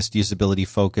design-focused,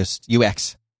 usability-focused,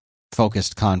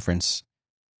 UX-focused conference.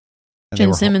 And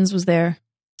Jen Simmons was there.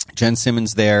 Jen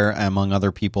Simmons there, among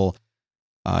other people,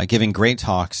 giving great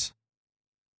talks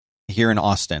here in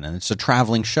Austin. And it's a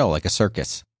traveling show, like a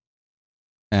circus.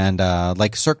 And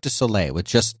like Cirque du Soleil, with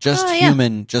just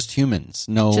humans,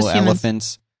 no Just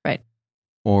elephants, right?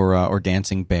 Or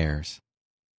dancing bears.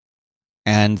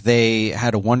 And they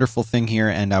had a wonderful thing here,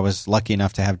 and I was lucky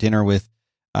enough to have dinner with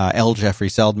L. Jeffrey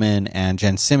Zeldman and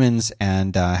Jen Simmons,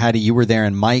 and Hattie, you were there,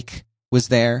 and Mike was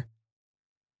there.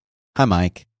 Hi,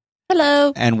 Mike.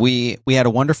 Hello. And we had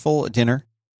a wonderful dinner.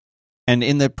 And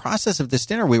in the process of this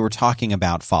dinner, we were talking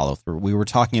about follow-through. We were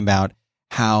talking about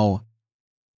how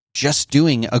just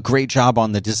doing a great job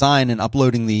on the design and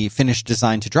uploading the finished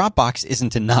design to Dropbox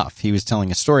isn't enough. He was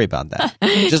telling a story about that.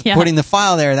 Just putting the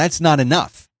file there, that's not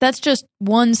enough. That's just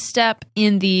one step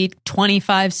in the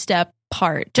 25-step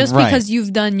part. Just because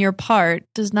you've done your part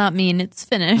does not mean it's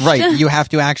finished. Right. You have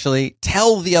to actually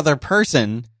tell the other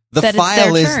person the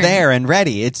file is there and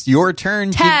ready. It's your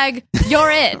turn. Tag, you're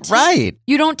it. Right.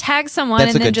 You don't tag someone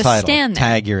that's and then just title. Stand there.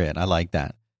 Tag, you're it. I like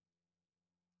that.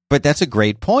 But that's a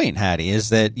great point, Hattie, is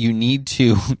that you need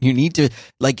to,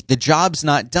 like, the job's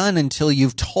not done until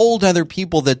you've told other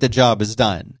people that the job is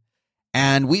done.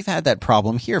 And we've had that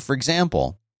problem here. For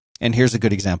example, and here's a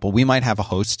good example. We might have a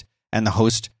host, and the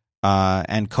host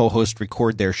and co-host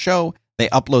record their show. They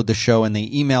upload the show, and they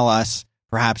email us,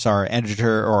 perhaps our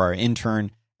editor or our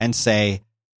intern, and say,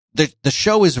 the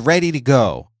show is ready to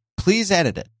go. Please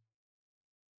edit it.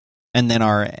 And then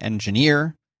our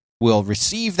engineer will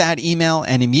receive that email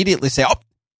and immediately say, oh,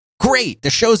 great,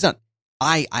 the show's done.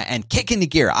 And kick into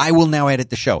gear. I will now edit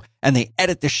the show. And they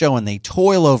edit the show, and they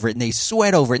toil over it, and they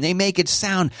sweat over it, and they make it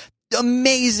sound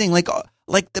amazing, like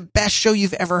the best show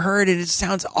you've ever heard. And it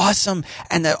sounds awesome,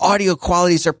 and the audio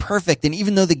qualities are perfect. And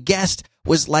even though the guest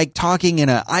was like talking in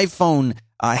an iPhone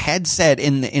headset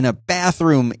in a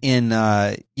bathroom in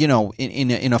a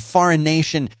foreign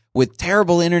nation with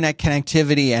terrible internet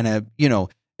connectivity and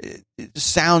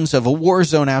sounds of a war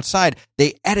zone outside,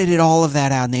 they edited all of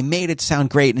that out and they made it sound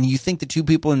great. And you think the two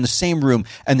people in the same room,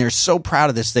 and they're so proud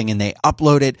of this thing, and they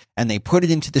upload it and they put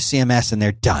it into the CMS, and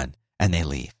they're done, and they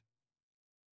leave.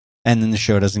 And then the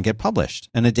show doesn't get published,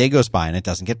 and a day goes by and it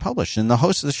doesn't get published. And the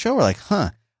hosts of the show are like,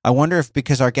 I wonder if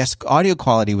because our guest audio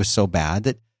quality was so bad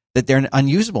that they're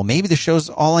unusable. Maybe the show's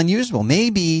all unusable.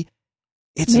 Maybe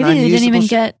it's an unusable they didn't even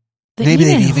get the Maybe email.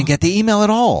 they didn't even get the email at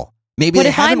all. Maybe What they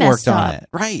if I haven't worked messed on up? it.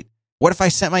 Right. What if I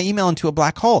sent my email into a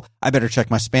black hole? I better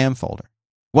check my spam folder.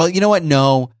 Well, you know what?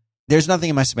 No, there's nothing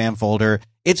in my spam folder.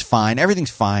 It's fine. Everything's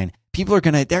fine. People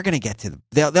they're gonna get to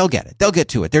they'll get it. They'll get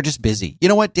to it. They're just busy. You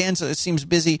know what? Dan seems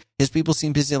busy. His people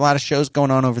seem busy. A lot of shows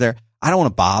going on over there. I don't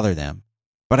want to bother them,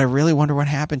 but I really wonder what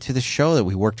happened to the show that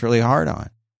we worked really hard on.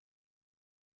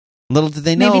 Little did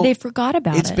they know. Maybe they forgot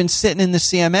about it. It's been sitting in the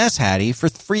CMS, Hattie, for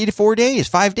 3 to 4 days,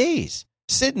 5 days,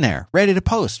 sitting there, ready to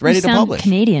post, ready to publish.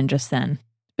 Canadian just then.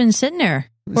 It's been sitting there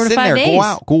 4 to 5 there. days.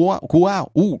 Go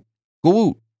out. Ooh, go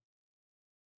out.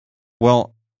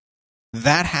 Well,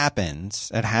 that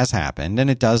happens. It has happened, and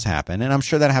it does happen, and I'm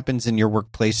sure that happens in your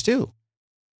workplace too.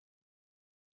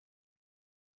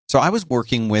 So I was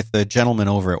working with a gentleman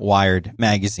over at Wired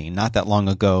magazine not that long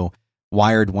ago.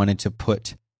 Wired wanted to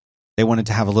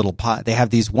have a little pot. They have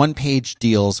these one-page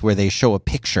deals where they show a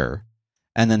picture,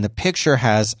 and then the picture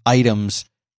has items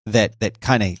that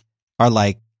kind of are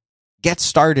like, get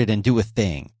started and do a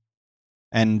thing.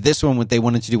 And this one, they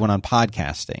wanted to do one on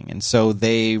podcasting, and so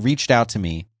they reached out to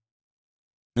me,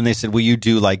 and they said, "Will you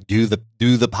do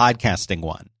the podcasting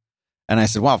one?" And I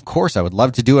said, "Well, of course, I would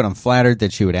love to do it. I'm flattered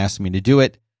that you would ask me to do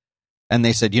it." And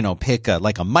they said, pick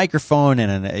a microphone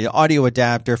and an audio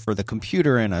adapter for the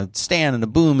computer and a stand and a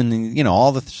boom and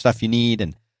all the stuff you need,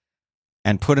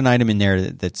 and put an item in there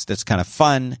that's kind of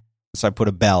fun. So I put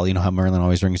a bell. You know how Merlin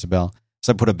always rings a bell.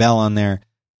 So I put a bell on there.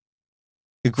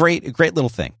 A great little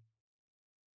thing.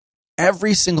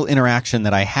 Every single interaction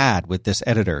that I had with this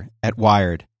editor at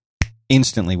Wired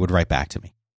instantly would write back to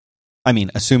me. I mean,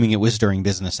 assuming it was during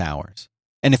business hours.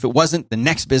 And if it wasn't, the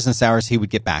next business hours, he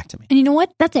would get back to me. And you know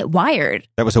what? That's at Wired.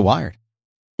 That was a Wired.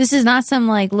 This is not some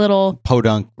little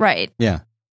podunk. Right. Yeah.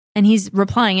 And he's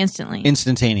replying instantly.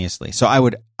 Instantaneously. So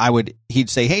he'd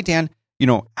say, "Hey, Dan,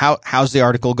 how's the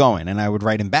article going?" And I would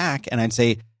write him back, and I'd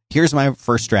say, "Here's my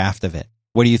first draft of it.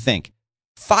 What do you think?"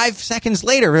 5 seconds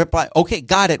later, reply, okay,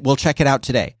 got it. We'll check it out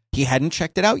today. He hadn't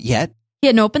checked it out yet. He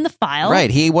hadn't opened the file.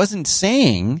 Right. He wasn't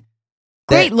saying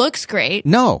great, looks great.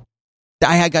 No.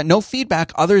 I had got no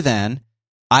feedback other than,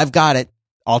 I've got it.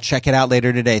 I'll check it out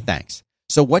later today. Thanks.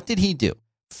 So what did he do?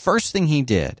 First thing he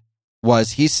did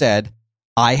was he said,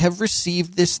 I have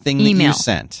received this thing that you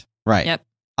sent. Right. Yep.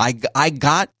 I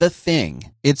got the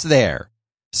thing. It's there.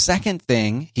 Second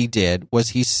thing he did was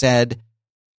he said,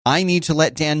 I need to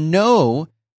let Dan know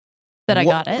that I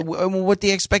got it. What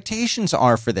the expectations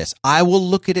are for this. I will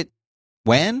look at it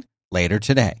when? Later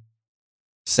today.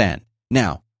 Send.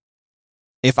 Now,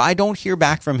 if I don't hear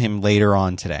back from him later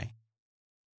on today,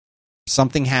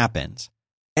 something happens,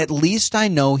 at least I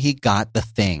know he got the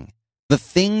thing. The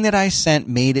thing that I sent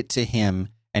made it to him,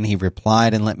 and he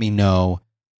replied and let me know,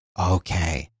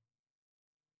 okay.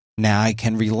 Now I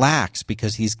can relax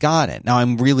because he's got it. Now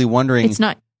I'm really wondering. It's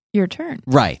not your turn.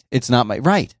 Right. It's not my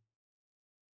right.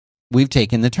 We've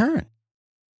taken the turn.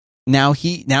 Now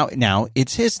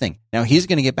it's his thing. Now he's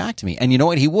going to get back to me. And you know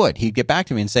what? He'd get back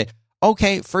to me and say,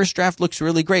 okay, first draft looks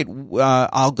really great.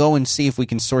 I'll go and see if we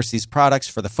can source these products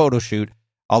for the photo shoot.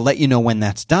 I'll let you know when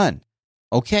that's done.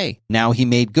 Okay. Now he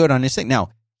made good on his thing. Now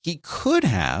he could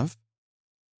have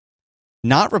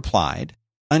not replied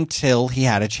until he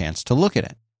had a chance to look at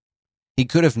it. He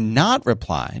could have not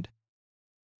replied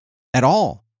at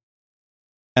all.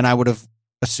 And I would have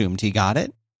assumed he got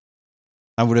it.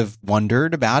 I would have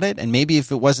wondered about it. And maybe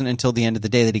if it wasn't until the end of the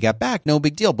day that he got back, no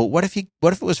big deal. But what if it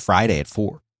was Friday at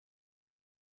 4?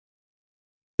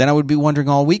 Then I would be wondering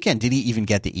all weekend, did he even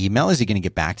get the email? Is he going to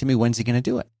get back to me? When's he going to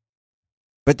do it?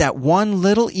 But that one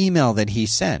little email that he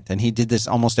sent, and he did this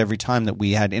almost every time that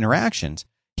we had interactions,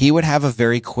 he would have a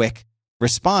very quick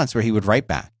response where he would write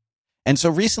back. And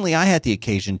so recently I had the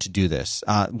occasion to do this.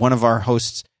 One of our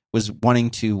hosts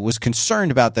was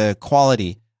concerned about the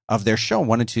quality of their show,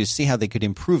 wanted to see how they could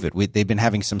improve it. They've been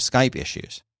having some Skype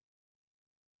issues.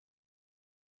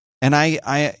 And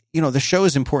the show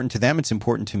is important to them. It's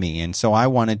important to me. And so I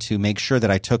wanted to make sure that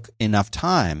I took enough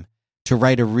time to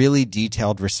write a really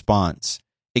detailed response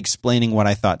explaining what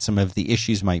I thought some of the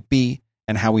issues might be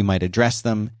and how we might address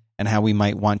them and how we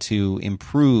might want to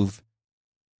improve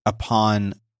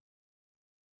upon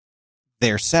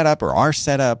their setup or our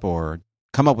setup or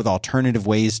come up with alternative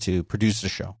ways to produce the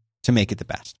show to make it the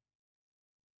best.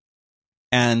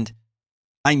 And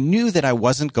I knew that I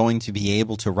wasn't going to be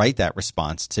able to write that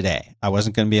response today. I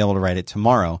wasn't going to be able to write it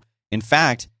tomorrow. In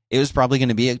fact, it was probably going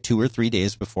to be 2 or 3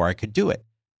 days before I could do it.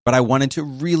 But I wanted to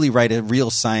really write a real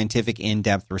scientific,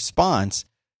 in-depth response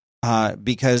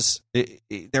because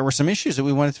there were some issues that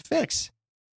we wanted to fix.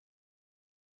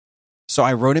 So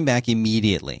I wrote him back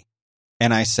immediately.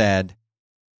 And I said,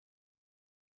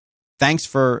 thanks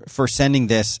for sending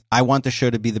this. I want the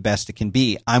show to be the best it can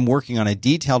be. I'm working on a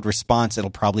detailed response. It'll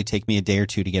probably take me a day or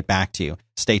two to get back to you.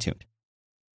 Stay tuned.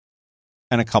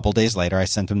 And a couple days later, I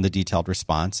sent him the detailed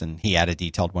response, and he had a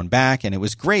detailed one back, and it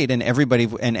was great. And everybody,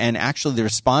 and actually, the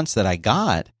response that I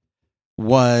got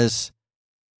was,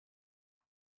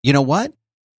 you know what?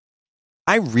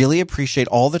 I really appreciate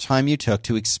all the time you took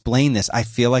to explain this. I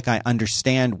feel like I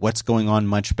understand what's going on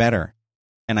much better,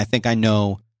 and I think I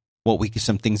know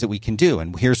some things that we can do,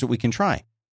 and here's what we can try.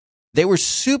 They were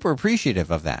super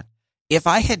appreciative of that. If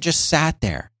I had just sat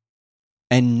there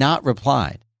and not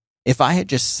replied, if I had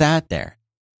just sat there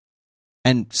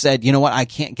and said, you know what, I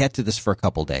can't get to this for a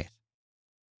couple days,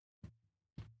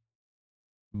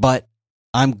 but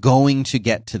I'm going to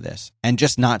get to this, and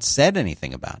just not said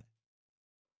anything about it,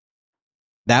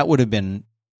 that would have been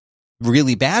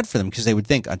really bad for them because they would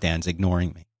think, oh, Dan's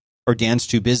ignoring me, or Dan's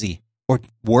too busy, or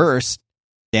worse,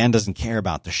 Dan doesn't care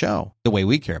about the show the way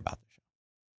we care about the show.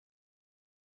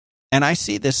 And I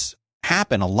see this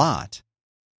happen a lot.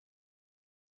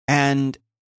 And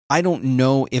I don't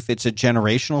know if it's a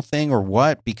generational thing or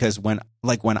what, because when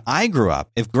I grew up,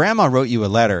 if grandma wrote you a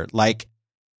letter,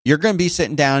 you're going to be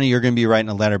sitting down and you're going to be writing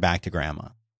a letter back to grandma.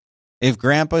 If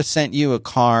grandpa sent you a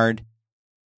card,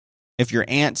 if your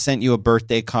aunt sent you a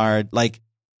birthday card,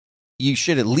 you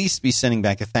should at least be sending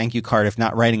back a thank you card, if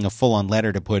not writing a full-on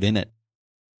letter to put in it.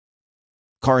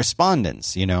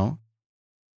 Correspondence,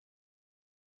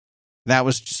 that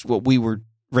was just what we were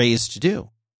raised to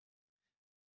do.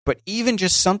 But even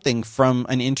just something from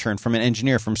an intern, from an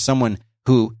engineer, from someone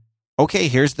who, okay,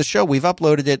 here's the show, we've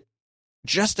uploaded it,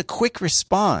 just a quick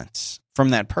response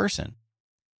from that person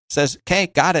says, okay,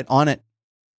 got it, on it.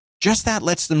 Just that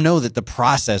lets them know that the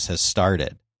process has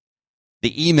started.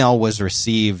 The email was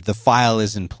received, the file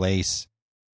is in place,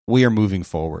 we are moving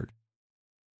forward.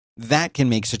 That can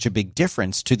make such a big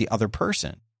difference to the other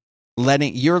person.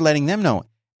 You're letting them know.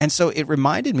 And so it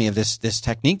reminded me of this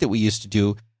technique that we used to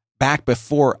do back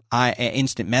before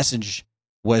instant message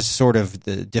was sort of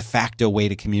the de facto way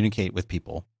to communicate with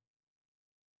people.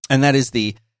 And that is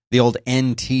the old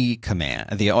NT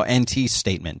command, the NT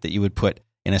statement that you would put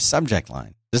in a subject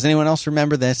line. Does anyone else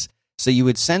remember this? So you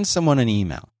would send someone an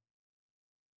email.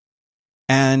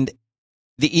 And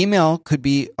the email could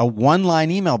be a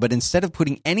one-line email, but instead of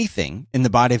putting anything in the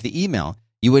body of the email,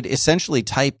 you would essentially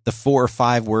type the 4 or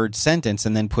 5 word sentence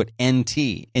and then put NT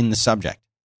in the subject.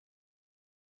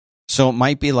 So it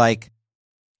might be like,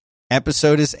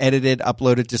 episode is edited,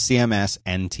 uploaded to CMS,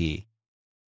 NT.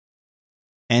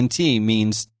 NT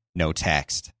means no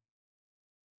text.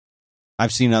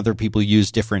 I've seen other people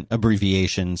use different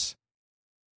abbreviations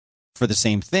for the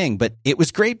same thing, but it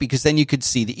was great because then you could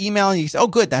see the email and you say, oh,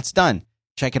 good, that's done.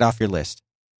 Check it off your list.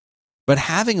 But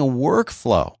having a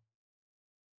workflow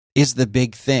is the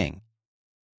big thing.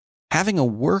 Having a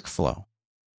workflow,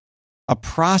 a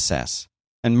process,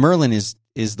 and Merlin is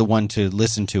the one to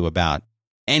listen to about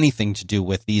anything to do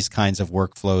with these kinds of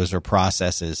workflows or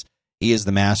processes. He is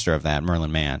the master of that,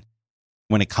 Merlin Mann,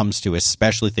 when it comes to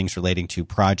especially things relating to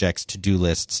projects, to-do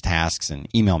lists, tasks, and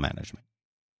email management.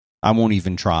 I won't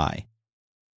even try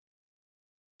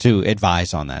to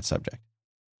advise on that subject.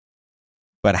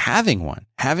 But having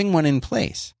one in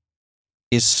place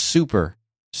is super,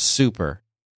 super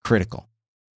critical.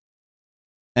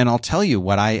 And I'll tell you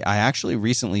what, I actually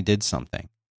recently did something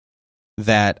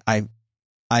that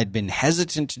I'd been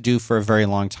hesitant to do for a very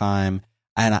long time.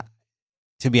 And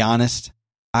to be honest,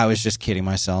 I was just kidding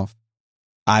myself.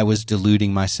 I was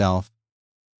deluding myself.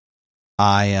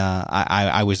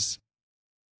 I was,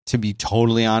 to be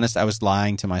totally honest, I was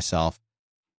lying to myself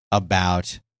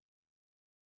about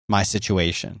my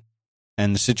situation.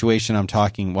 And the situation I'm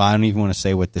talking, well, I don't even want to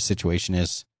say what the situation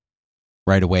is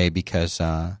right away because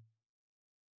I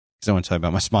want to tell you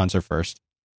about my sponsor first.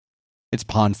 It's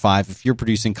Pond5. If you're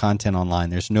producing content online,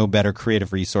 there's no better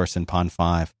creative resource than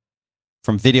Pond5.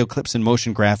 From video clips and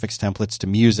motion graphics templates to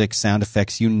music, sound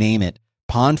effects, you name it,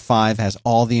 Pond5 has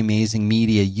all the amazing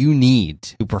media you need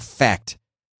to perfect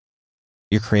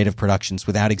your creative productions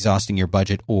without exhausting your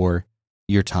budget or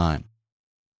your time.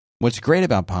 What's great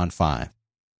about Pond5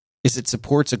 is it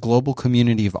supports a global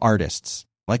community of artists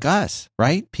like us,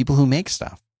 right? People who make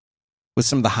stuff with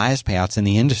some of the highest payouts in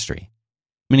the industry,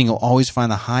 meaning you'll always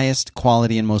find the highest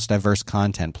quality and most diverse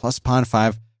content. Plus,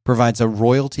 Pond5 provides a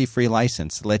royalty-free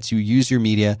license that lets you use your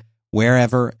media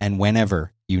wherever and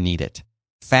whenever you need it.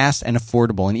 Fast and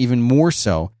affordable, and even more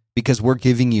so because we're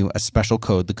giving you a special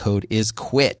code. The code is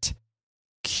QUIT,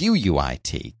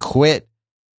 Q-U-I-T, QUIT,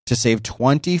 to save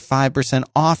 25%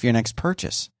 off your next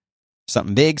purchase.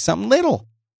 Something big, something little.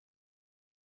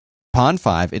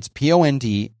 Pond5, it's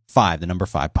Pond5, the number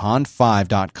 5,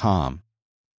 pond5.com.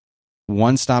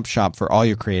 One-stop shop for all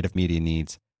your creative media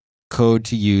needs. Code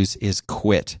to use is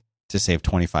QUIT to save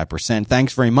 25%.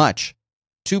 Thanks very much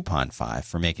to Pond5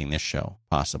 for making this show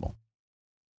possible.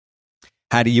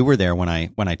 Hattie, you were there when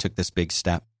I took this big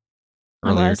step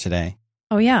earlier today.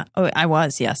 Oh, yeah. Oh, I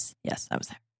was. Yes. Yes, I was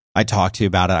there. I talked to you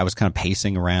about it. I was kind of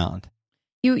pacing around.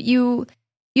 You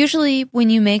usually, when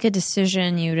you make a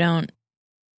decision, you don't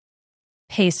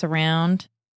pace around.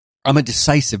 I'm a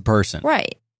decisive person.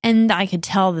 Right. And I could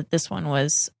tell that this one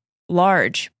was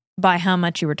large by how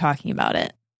much you were talking about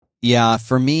it. Yeah,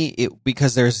 for me,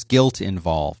 because there's guilt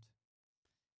involved.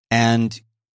 And,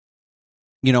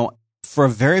 for a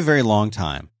very, very long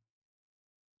time,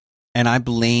 and I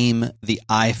blame the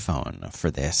iPhone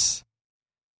for this,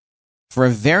 for a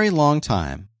very long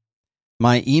time,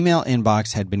 my email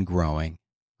inbox had been growing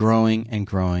and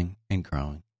growing and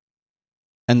growing.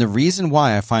 And the reason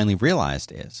why I finally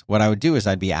realized is what I would do is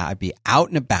I'd be out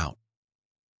and about.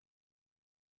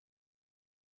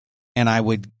 And I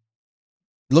would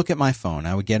look at my phone.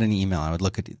 I would get an email. I would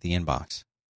look at the inbox.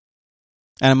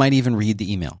 And I might even read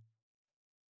the email.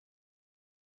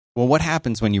 Well, what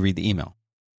happens when you read the email?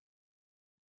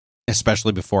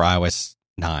 Especially before iOS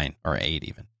 9 or 8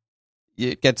 even.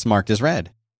 It gets marked as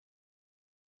read.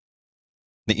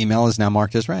 The email is now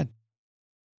marked as read.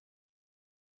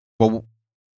 Well,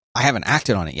 I haven't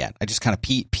acted on it yet. I just kind of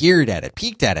peeked at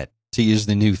it, to use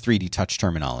the new 3D touch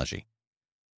terminology.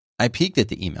 I peeked at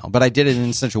the email, but I did it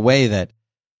in such a way that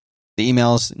the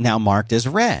email is now marked as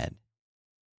read.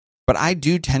 But I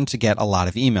do tend to get a lot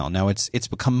of email. Now, it's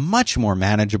become much more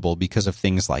manageable because of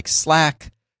things like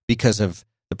Slack, because of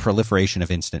the proliferation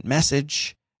of instant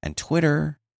message and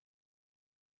Twitter.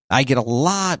 I get a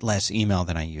lot less email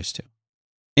than I used to.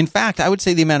 In fact, I would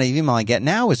say the amount of email I get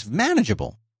now is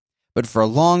manageable. But for a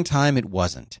long time, it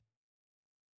wasn't.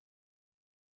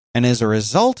 And as a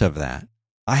result of that,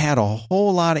 I had a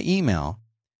whole lot of email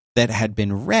that had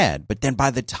been read, but then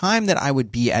by the time that I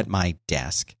would be at my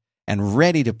desk and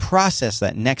ready to process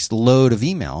that next load of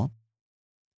email,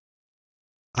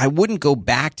 I wouldn't go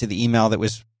back to the email that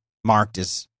was marked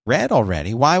as read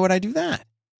already. Why would I do that?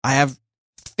 I have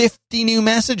 50 new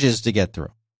messages to get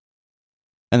through.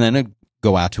 And then I'd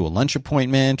go out to a lunch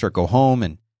appointment or go home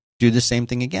and do the same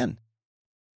thing again.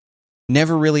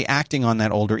 Never really acting on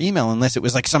that older email unless it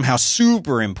was like somehow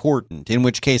super important, in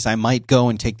which case I might go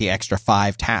and take the extra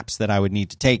 5 taps that I would need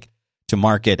to take to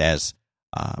mark it as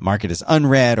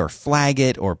unread or flag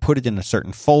it or put it in a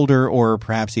certain folder or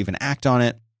perhaps even act on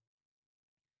it.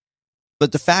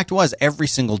 But the fact was, every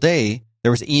single day,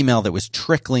 there was email that was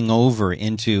trickling over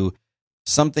into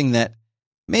something that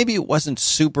maybe it wasn't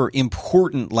super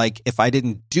important. Like if I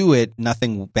didn't do it,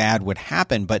 nothing bad would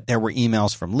happen. But there were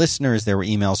emails from listeners. There were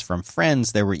emails from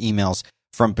friends. There were emails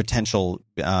from potential,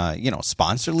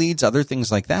 sponsor leads, other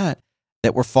things like that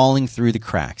were falling through the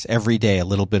cracks every day, a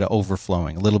little bit of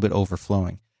overflowing.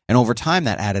 And over time,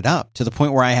 that added up to the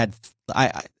point where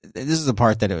this is the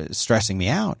part that was stressing me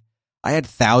out. I had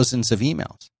thousands of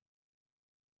emails,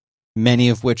 many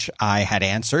of which I had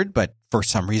answered, but for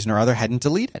some reason or other hadn't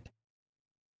deleted.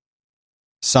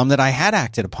 Some that I had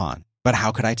acted upon, but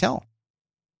how could I tell?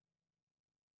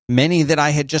 Many that I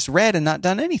had just read and not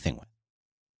done anything with.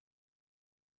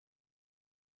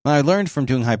 I learned from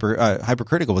doing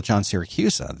Hypercritical with John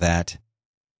Siracusa that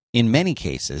in many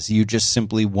cases you just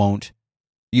simply won't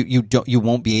you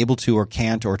won't be able to or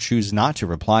can't or choose not to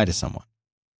reply to someone.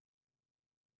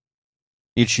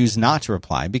 You choose not to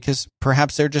reply because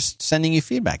perhaps they're just sending you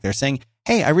feedback. They're saying,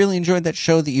 hey, I really enjoyed that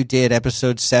show that you did.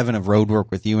 Episode 7 of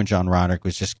Roadwork with you and John Roderick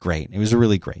was just great. It was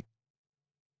really great.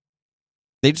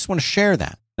 They just want to share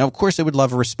that. Now, of course, they would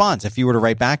love a response if you were to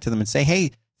write back to them and say,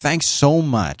 hey, thanks so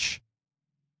much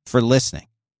for listening.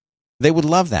 They would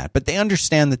love that, but they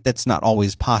understand that that's not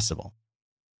always possible.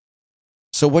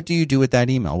 So what do you do with that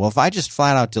email? Well, if I just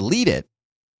flat out delete it,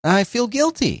 I feel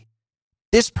guilty.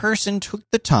 This person took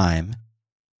the time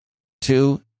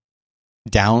to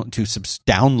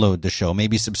download the show,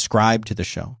 maybe subscribe to the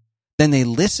show. Then they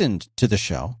listened to the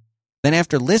show. Then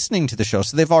after listening to the show,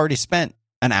 so they've already spent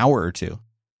an hour or two.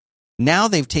 Now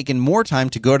they've taken more time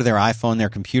to go to their iPhone, their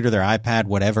computer, their iPad,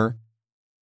 whatever,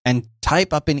 and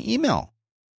type up an email.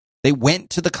 They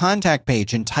went to the contact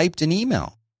page and typed an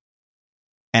email.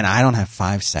 And I don't have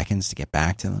 5 seconds to get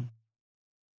back to them.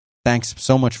 Thanks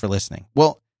so much for listening.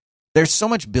 Well, there's so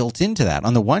much built into that.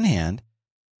 On the one hand,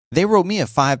 they wrote me a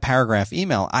 5-paragraph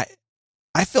email.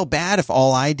 I feel bad if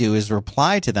all I do is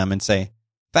reply to them and say,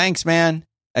 thanks, man, !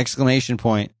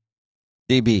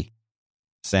 DB,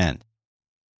 send.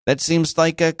 That seems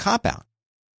like a cop-out.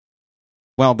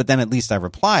 Well, but then at least I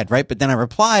replied, right? But then I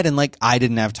replied and I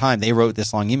didn't have time. They wrote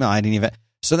this long email. I didn't even.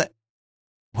 So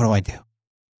what do I do?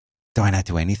 Do I not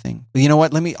do anything? You know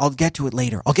what? I'll get to it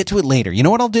later. You know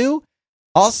what I'll do?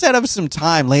 I'll set up some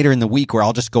time later in the week where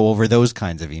I'll just go over those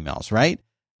kinds of emails, right?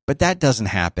 But that doesn't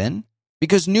happen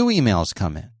because new emails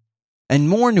come in and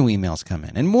more new emails come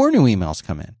in and more new emails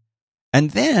come in.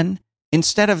 And then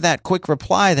instead of that quick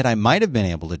reply that I might have been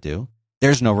able to do,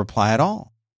 there's no reply at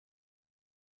all.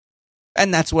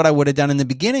 And that's what I would have done in the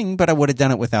beginning, but I would have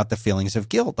done it without the feelings of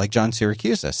guilt. Like John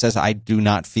Siracusa says, I do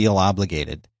not feel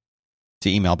obligated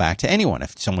to email back to anyone.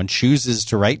 If someone chooses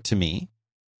to write to me,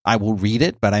 I will read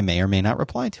it, but I may or may not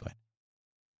reply to it.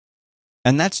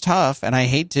 And that's tough. And I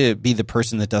hate to be the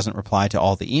person that doesn't reply to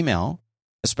all the email,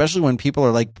 especially when people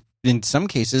are in some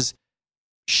cases,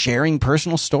 sharing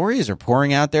personal stories or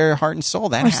pouring out their heart and soul.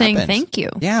 That happens. Or saying thank you.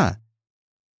 Yeah.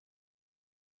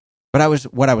 But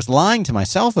what I was lying to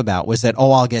myself about was that,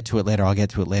 I'll get to it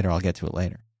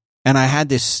later. And I had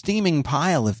this steaming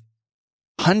pile of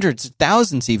hundreds,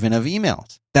 thousands even of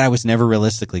emails that I was never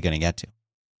realistically going to get to.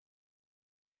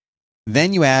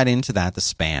 Then you add into that the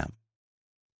spam.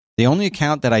 The only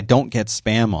account that I don't get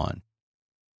spam on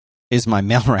is my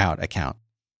MailRoute account.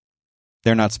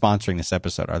 They're not sponsoring this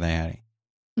episode, are they, Addie?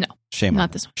 No. Shame not on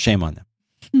them. this one. Shame on them.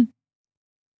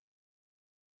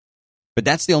 But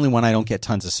that's the only one I don't get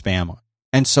tons of spam on.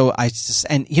 And so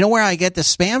and you know where I get the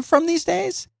spam from these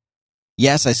days?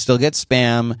 Yes, I still get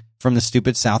spam from the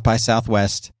stupid South by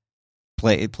Southwest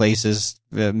places,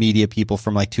 media people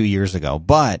from 2 years ago.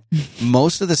 But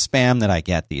most of the spam that I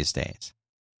get these days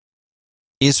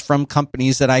is from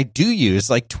companies that I do use,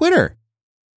 like Twitter.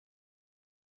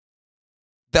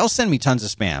 They'll send me tons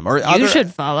of spam. Or you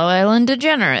should follow Ellen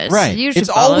DeGeneres. Right. You should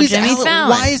follow Jimmy Fallon.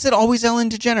 Why is it always Ellen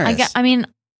DeGeneres?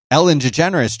 Ellen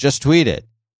DeGeneres just tweeted.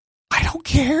 I don't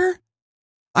care.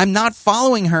 I'm not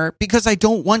following her because I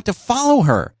don't want to follow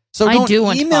her. So I don't do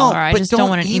want to email, follow her. I but just don't don't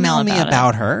want an email me about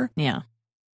about her. Yeah.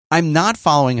 I'm not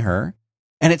following her,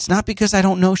 and it's not because I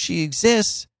don't know she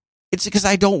exists. It's because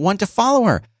I don't want to follow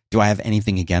her. Do I have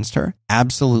anything against her?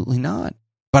 Absolutely not.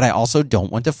 But I also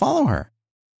don't want to follow her.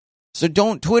 So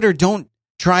don't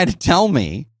try to tell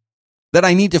me that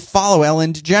I need to follow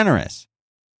Ellen DeGeneres.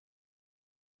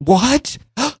 What?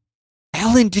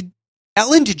 Ellen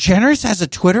DeGeneres has a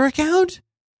Twitter account?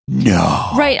 No.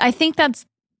 Right. I think that's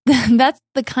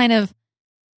the kind of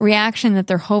reaction that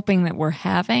they're hoping that we're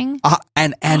having.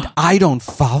 And I don't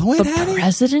follow it. The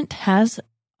president has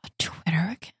a Twitter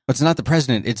account. It's not the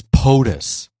president. It's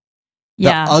POTUS.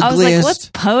 Yeah. Ugliest, I was like, what's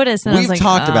POTUS? And I was we've like,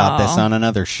 talked about this on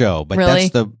another show, but Really?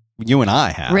 that's you and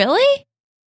I have. Really?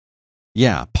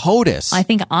 Yeah. POTUS. I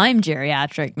think I'm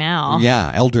geriatric now.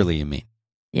 Yeah. Elderly, you mean?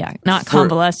 Yeah. Not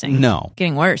convalescing. No.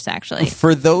 Getting worse, actually.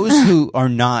 For those who are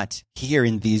not here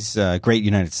in these great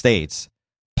United States,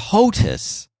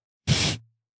 POTUS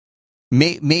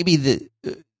maybe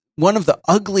one of the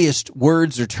ugliest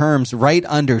words or terms right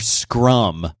under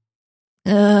scrum.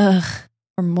 Ugh.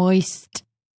 Or moist.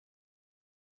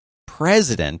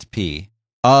 President P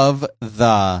of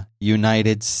the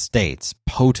United States.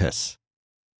 POTUS.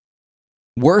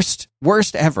 Worst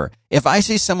ever. If I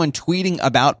see someone tweeting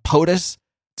about POTUS,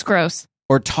 It's gross.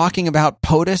 or talking about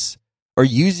POTUS, or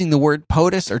using the word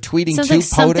POTUS, or tweeting Sounds to like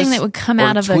something POTUS, that would come or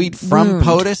out of a tweet from wound.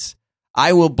 POTUS,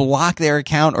 I will block their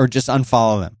account or just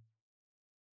unfollow them.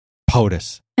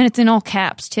 POTUS. And it's in all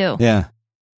caps, too. Yeah.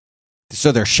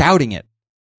 So they're shouting it.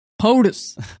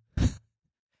 POTUS.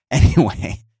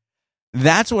 Anyway,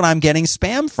 that's what I'm getting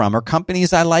spam from, or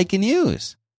companies I like and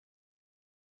use.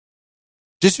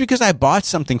 Just because I bought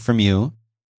something from you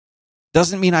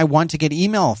doesn't mean I want to get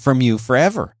email from you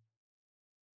forever.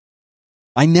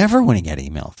 I never want to get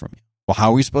email from you. Well,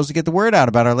 how are we supposed to get the word out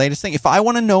about our latest thing? If I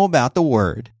want to know about the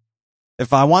word,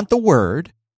 if I want the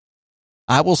word,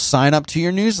 I will sign up to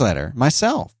your newsletter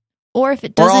myself. Or if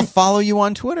it Or I'll doesn't. follow you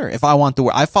on Twitter if I want the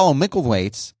word. I follow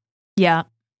Micklethwaite's. Yeah.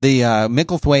 The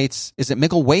Micklethwaite's, is it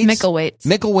Micklethwaite's? Micklethwaite's.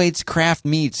 Micklethwaite's Craft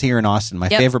Meats here in Austin, my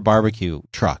Yep. favorite barbecue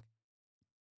truck.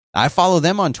 I follow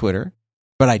them on Twitter,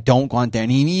 but I don't want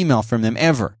any email from them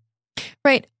ever.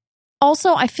 Right.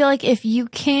 Also, I feel like if you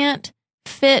can't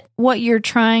fit what you're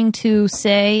trying to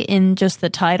say in just the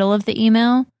title of the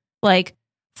email, like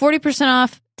 40%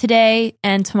 off today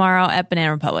and tomorrow at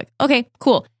Banana Republic. Okay,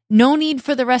 cool. No need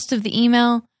for the rest of the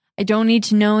email. I don't need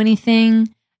to know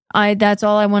anything. That's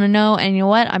all I want to know. And you know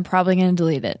what? I'm probably going to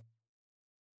delete it.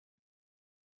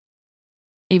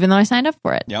 Even though I signed up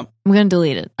for it. Yep. I'm going to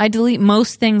delete it. I delete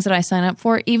most things that I sign up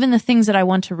for, even the things that I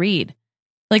want to read.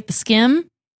 Like the Skim.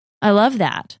 I love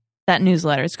that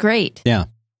newsletter. It's great. Yeah.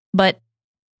 But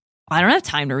I don't have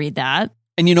time to read that.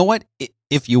 And you know what?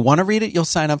 If you want to read it, you'll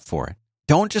sign up for it.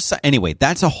 Don't just anyway,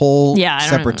 that's a whole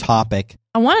separate topic.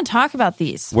 I want to talk about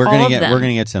these. We're going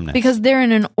to get some next. Because they're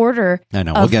in an order I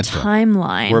know, of we'll get to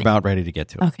timeline. it. We're about ready to get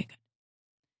to it. Okay, good.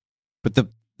 But the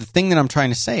thing that I'm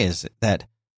trying to say is that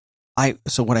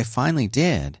so what I finally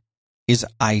did is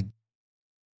I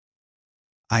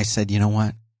said, you know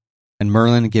what? And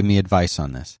Merlin gave me advice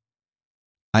on this.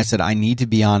 I said, I need to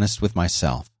be honest with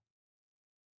myself.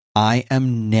 I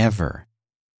am never,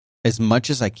 as much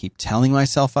as I keep telling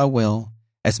myself I will,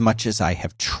 as much as I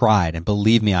have tried, and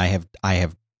believe me, I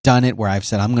have done it where I've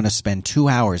said, I'm going to spend 2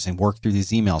 hours and work through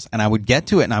these emails. And I would get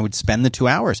to it and I would spend the 2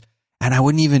 hours and I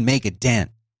wouldn't even make a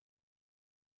dent.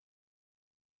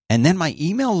 And then my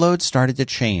email load started to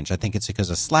change. I think it's because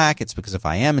of Slack. It's because of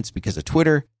IM. It's because of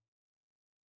Twitter.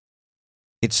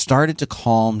 It started to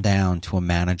calm down to a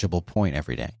manageable point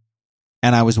every day.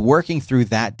 And I was working through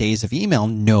that days of email,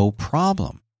 no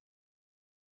problem.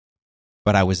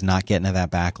 But I was not getting to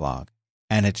that backlog.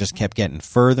 And it just kept getting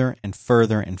further and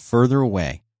further and further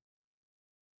away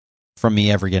from me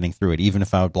ever getting through it, even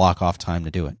if I would block off time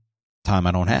to do it. Time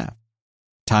I don't have.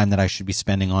 Time that I should be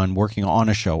spending on working on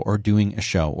a show or doing a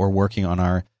show or working on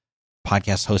our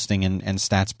podcast hosting and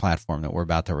stats platform that we're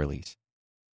about to release.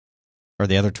 Or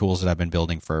the other tools that I've been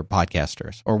building for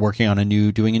podcasters, or working on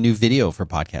doing a new video for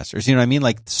podcasters. You know what I mean?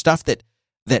 Like stuff that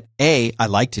A, I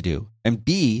like to do, and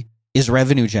B, is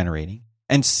revenue generating,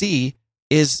 and C,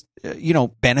 is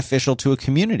beneficial to a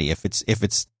community. If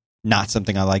it's not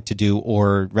something I like to do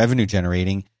or revenue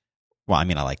generating, well, I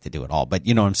mean, I like to do it all, but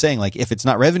you know what I'm saying? Like if it's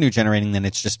not revenue generating, then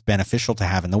it's just beneficial to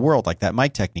have in the world, like that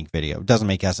mic technique video. It doesn't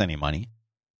make us any money,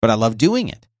 but I love doing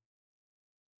it.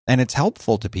 And it's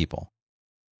helpful to people.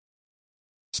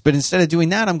 But instead of doing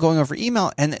that, I'm going over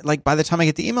email. And like by the time I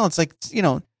get the email, it's like,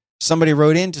 somebody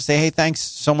wrote in to say, hey, thanks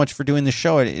so much for doing the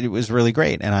show. It was really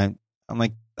great. And I'm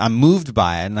like, I'm moved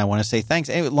by it and I want to say thanks.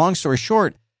 Anyway, long story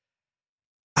short,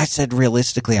 I said,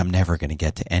 realistically, I'm never going to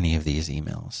get to any of these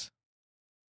emails.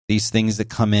 These things that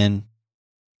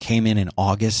came in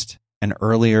August and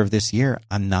earlier of this year,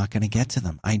 I'm not going to get to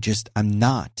them. I'm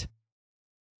not.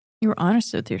 You were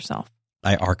honest with yourself.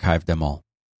 I archived them all.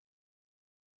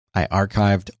 I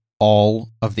archived all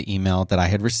of the email that I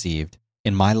had received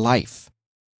in my life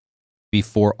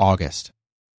before August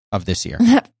of this year.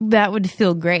 That would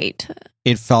feel great.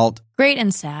 It felt great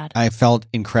and sad. I felt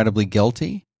incredibly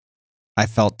guilty. I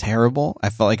felt terrible. I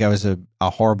felt like I was a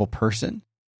horrible person.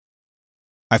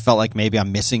 I felt like maybe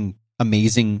I'm missing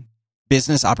amazing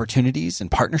business opportunities and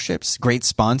partnerships, great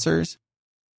sponsors.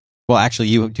 Well, actually,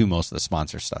 you do most of the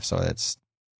sponsor stuff, so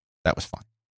that was fun.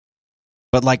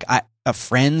 But like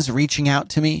friends reaching out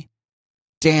to me,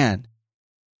 Dan,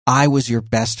 I was your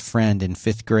best friend in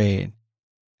 5th grade,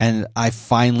 and I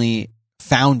finally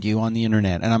found you on the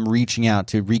internet, and I'm reaching out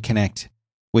to reconnect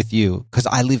with you because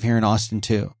I live here in Austin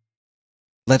too.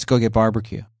 Let's go get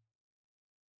barbecue.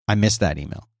 I missed that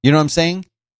email. You know what I'm saying?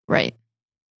 Right.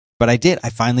 But I did.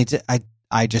 I finally did.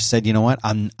 I just said, you know what?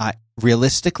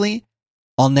 Realistically,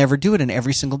 I'll never do it. And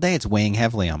every single day, it's weighing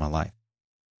heavily on my life.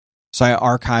 So I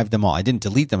archived them all. I didn't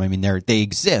delete them. I mean, they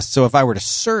exist. So if I were to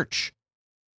search,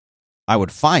 I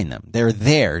would find them. They're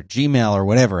there. Gmail or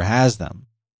whatever has them.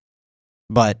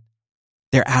 But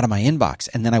they're out of my inbox.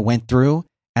 And then I went through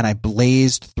and I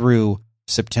blazed through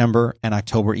September and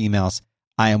October emails.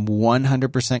 I am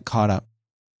 100% caught up.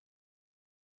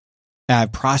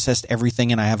 I've processed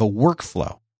everything, and I have a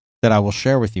workflow that I will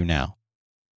share with you now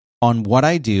on what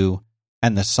I do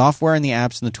and the software and the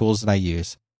apps and the tools that I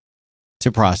use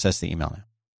to process the email now.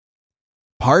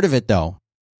 Part of it, though,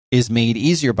 is made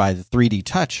easier by the 3D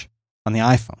Touch on the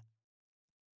iPhone.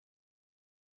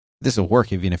 This will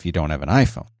work even if you don't have an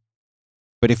iPhone.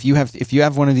 But if you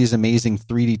have one of these amazing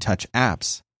 3D Touch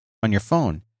apps on your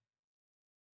phone,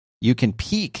 you can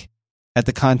peek at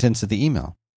the contents of the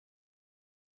email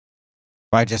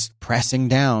by just pressing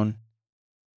down,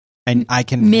 and I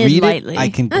can read it. I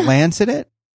can glance at it,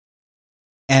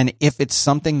 and if it's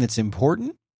something that's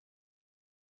important,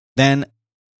 then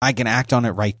I can act on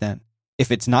it right then. If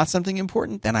it's not something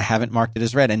important, then I haven't marked it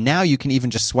as read. And now you can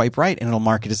even just swipe right, and it'll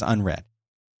mark it as unread.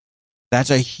 That's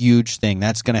a huge thing.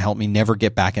 That's going to help me never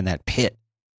get back in that pit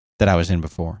that I was in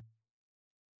before.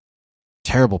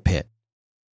 Terrible pit.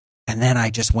 And then I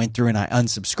just went through and I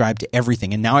unsubscribed to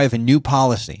everything. And now I have a new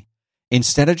policy.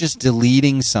 Instead of just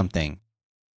deleting something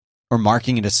or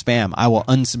marking it as spam, I will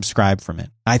unsubscribe from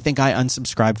it. I think I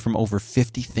unsubscribed from over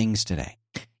 50 things today.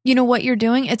 You know what you're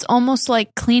doing? It's almost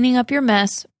like cleaning up your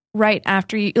mess right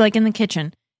after you, like in the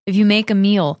kitchen. If you make a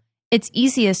meal, it's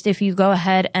easiest if you go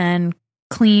ahead and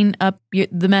clean up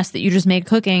the mess that you just made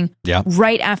cooking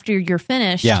right after you're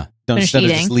finished. Yeah, instead of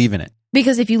just leaving it.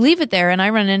 Because if you leave it there, and I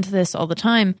run into this all the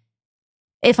time,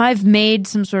 if I've made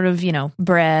some sort of,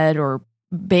 bread or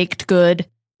baked good,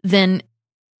 then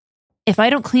if I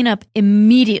don't clean up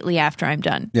immediately after I'm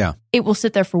done, it will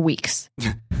sit there for weeks.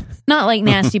 Not like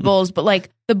nasty bowls, but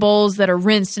like the bowls that are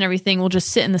rinsed and everything will just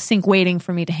sit in the sink waiting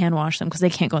for me to hand wash them because they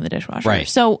can't go in the dishwasher. Right.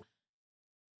 So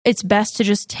it's best to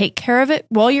just take care of it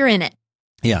while you're in it.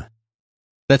 Yeah,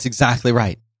 that's exactly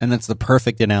right. And that's the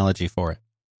perfect analogy for it.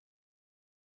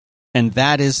 And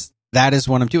that is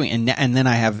what I'm doing. And then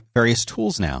I have various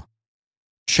tools now.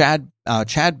 Chad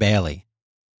Bailey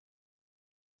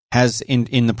has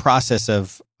in the process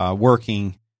of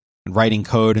working and writing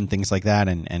code and things like that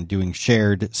and doing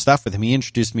shared stuff with him, he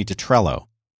introduced me to Trello.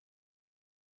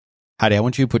 Heidi, I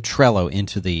want you to put Trello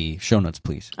into the show notes,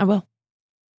 please. I will.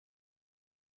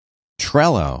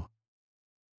 Trello.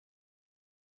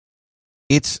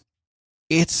 It's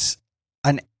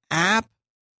an app.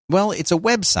 Well, it's a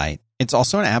website. It's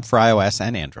also an app for iOS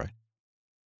and Android.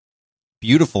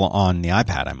 Beautiful on the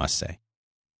iPad, I must say.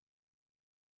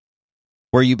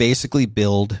 Where you basically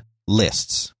build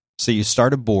lists. So you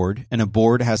start a board, and a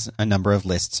board has a number of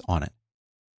lists on it.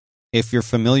 If you're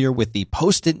familiar with the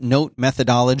Post-it note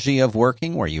methodology of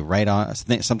working, where you write on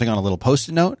something on a little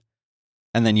Post-it note,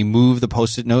 and then you move the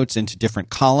Post-it notes into different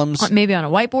columns. Maybe on a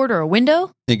whiteboard or a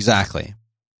window? Exactly.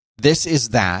 This is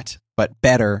that, but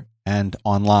better and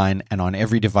online and on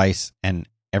every device and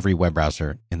every web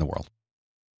browser in the world.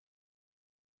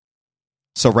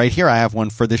 So right here, I have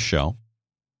one for this show,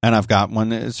 and I've got one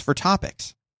that's for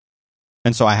topics.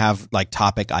 And so I have like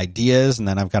topic ideas, and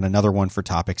then I've got another one for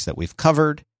topics that we've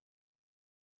covered.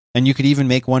 And you could even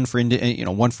make one for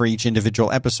one for each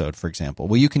individual episode, for example.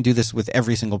 Well, you can do this with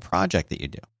every single project that you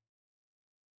do.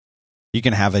 You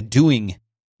can have a doing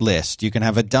list. You can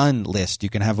have a done list. You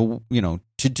can have a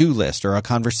to-do list or a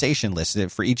conversation list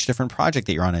for each different project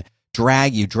that you're on.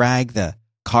 You drag the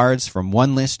cards from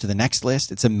one list to the next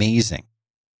list. It's amazing.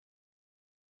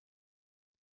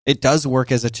 It does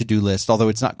work as a to-do list, although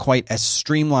it's not quite as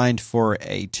streamlined for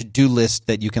a to-do list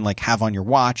that you can like have on your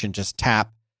watch and just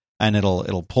tap and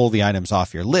it'll pull the items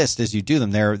off your list as you do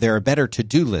them. There are better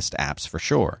to-do list apps for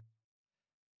sure.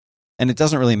 And it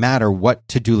doesn't really matter what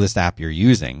to-do list app you're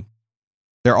using.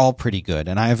 They're all pretty good,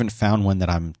 and I haven't found one that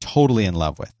I'm totally in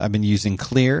love with. I've been using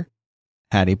Clear.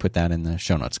 Hattie put that in the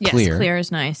show notes. Yes, Clear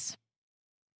is nice.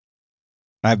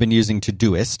 I've been using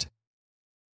Todoist.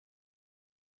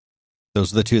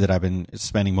 Those are the two that I've been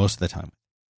spending most of the time.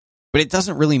 But it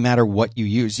doesn't really matter what you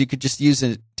use. You could just use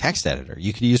a text editor.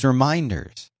 You could use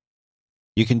reminders.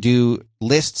 You can do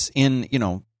lists in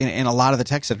a lot of the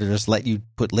text editors let you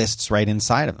put lists right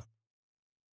inside of them.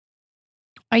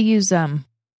 I use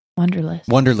Wunderlist.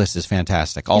 Wunderlist is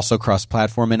fantastic. Also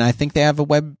cross-platform, and I think they have a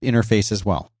web interface as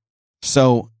well.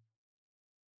 So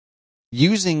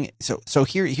here's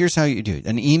how you do it.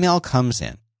 An email comes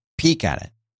in. Peek at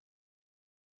it.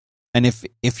 And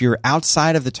if you're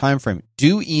outside of the time frame,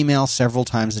 do email several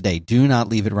times a day. Do not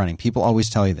leave it running. People always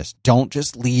tell you this. Don't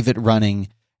just leave it running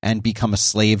and become a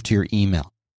slave to your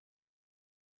email.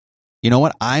 You know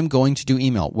what? I'm going to do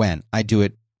email when I do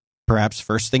it perhaps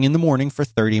first thing in the morning for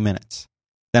 30 minutes.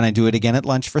 Then I do it again at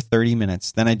lunch for 30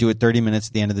 minutes. Then I do it 30 minutes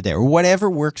at the end of the day or whatever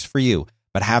works for you.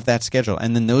 But have that schedule.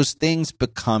 And then those things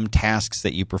become tasks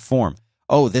that you perform.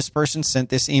 Oh, this person sent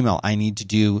this email. I need to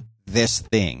do this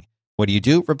thing. What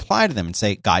do? Reply to them and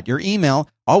say, got your email.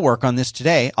 I'll work on this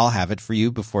today. I'll have it for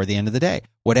you before the end of the day.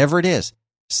 Whatever it is,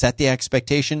 set the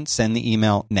expectation, send the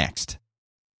email next.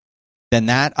 Then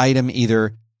that item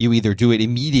you either do it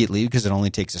immediately because it only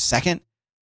takes a second,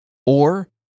 or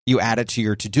you add it to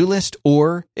your to-do list,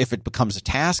 or if it becomes a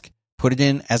task, put it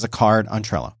in as a card on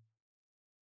Trello.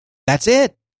 That's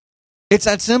it. It's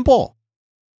that simple.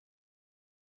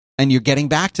 And you're getting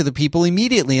back to the people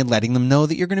immediately and letting them know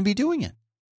that you're going to be doing it.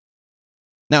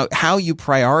 Now, how you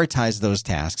prioritize those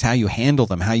tasks, how you handle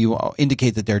them, how you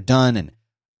indicate that they're done, and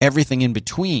everything in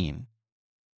between,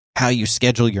 how you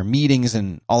schedule your meetings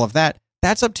and all of that,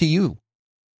 that's up to you.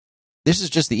 This is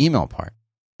just the email part.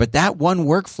 But that one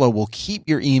workflow will keep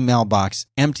your email box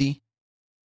empty.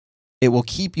 It will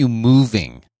keep you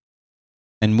moving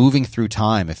and moving through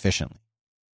time efficiently.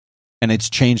 And it's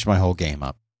changed my whole game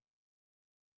up.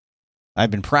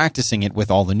 I've been practicing it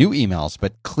with all the new emails,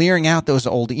 but clearing out those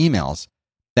old emails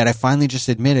that I finally just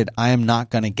admitted I am not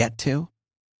going to get to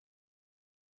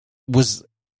was,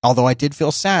 although I did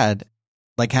feel sad,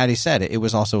 like Hattie said, it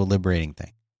was also a liberating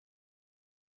thing.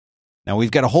 Now,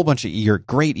 we've got a whole bunch of your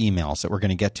great emails that we're going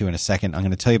to get to in a second. I'm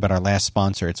going to tell you about our last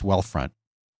sponsor. It's Wealthfront.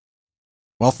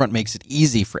 Wealthfront makes it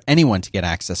easy for anyone to get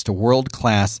access to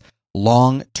world-class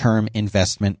long-term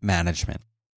investment management.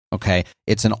 Okay?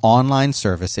 It's an online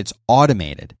service. It's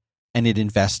automated, and it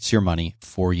invests your money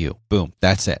for you. Boom.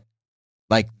 That's it.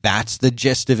 Like, that's the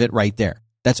gist of it right there.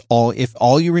 That's all. If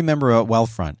all you remember about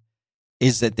Wealthfront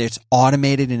is that it's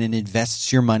automated and it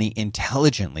invests your money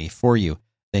intelligently for you,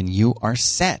 then you are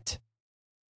set.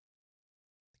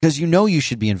 Because you know you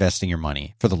should be investing your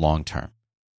money for the long term.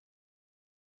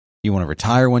 You want to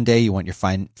retire one day. You want your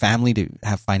family to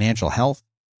have financial health.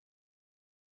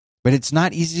 But it's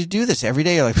not easy to do this every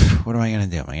day. You're like, what am I going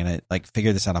to do? Am I going to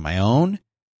figure this out on my own?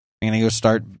 I'm going to go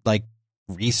start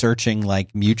researching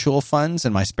mutual funds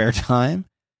in my spare time?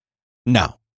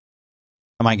 No.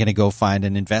 Am I going to go find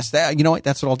and invest? You know what?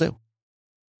 That's what I'll do.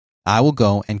 I will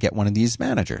go and get one of these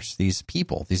managers, these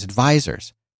people, these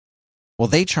advisors. Well,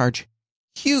 they charge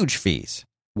huge fees.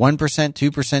 1%,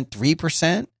 2%,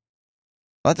 3%.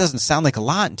 Well, that doesn't sound like a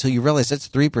lot until you realize that's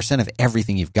 3% of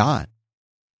everything you've got.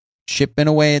 Chipping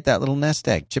away at that little nest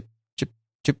egg. Chip, chip,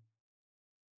 chip.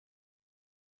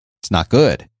 It's not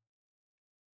good.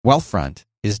 Wealthfront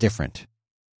is different.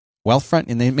 Wealthfront,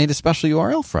 and they made a special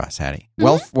URL for us, Hattie.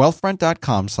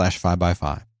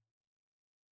 Wealthfront.com/5x5.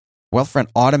 Wealthfront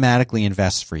automatically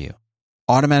invests for you,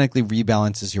 automatically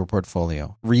rebalances your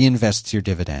portfolio, reinvests your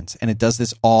dividends, and it does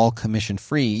this all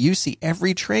commission-free. You see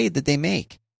every trade that they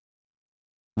make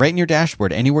right in your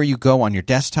dashboard, anywhere you go on your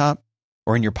desktop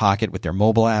or in your pocket with their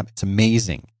mobile app. It's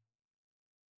amazing.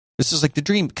 This is like the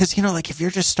dream because, if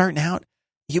you're just starting out,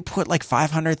 you put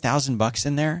 $500,000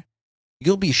 in there,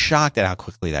 you'll be shocked at how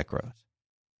quickly that grows.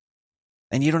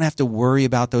 And you don't have to worry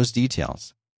about those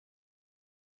details.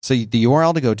 So the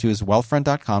URL to go to is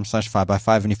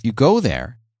wealthfront.com/5x5. And if you go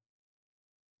there,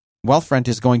 Wealthfront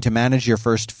is going to manage your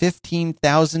first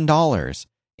 $15,000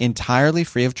 entirely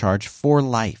free of charge for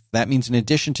life. That means in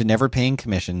addition to never paying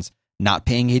commissions, not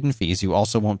paying hidden fees, you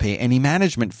also won't pay any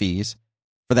management fees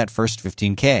for that first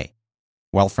 $15K.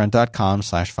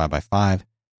 Wealthfront.com/5x5.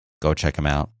 Go check them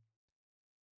out.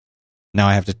 Now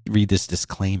I have to read this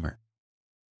disclaimer.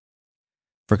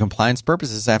 For compliance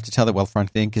purposes, I have to tell that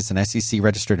Wealthfront Inc. is an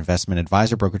SEC-registered investment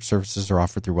advisor. Brokerage services are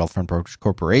offered through Wealthfront Brokerage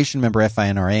Corporation, member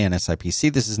FINRA and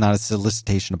SIPC. This is not a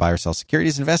solicitation to buy or sell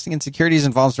securities. Investing in securities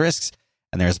involves risks,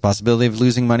 and there is a possibility of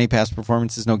losing money. Past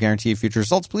performance is no guarantee of future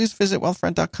results. Please visit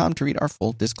wealthfront.com to read our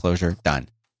full disclosure. Done.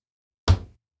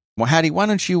 Well, Hattie, why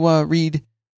don't you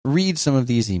read some of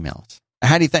these emails?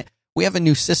 Hattie, we have a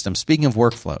new system. Speaking of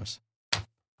workflows,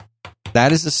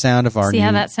 that is the sound of our See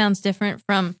how that sounds different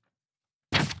from...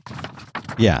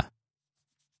 Yeah.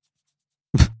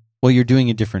 Well, you're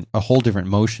doing a whole different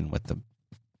motion with them.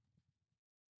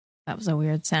 That was a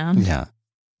weird sound. Yeah.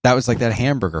 That was like that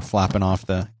hamburger flopping off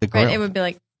the grill. Right, it would be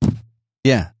like...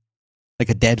 Yeah. Like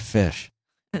a dead fish.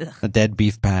 Ugh. A dead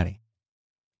beef patty.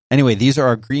 Anyway, these are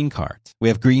our green cards. We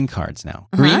have green cards now.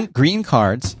 Green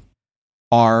cards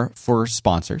are for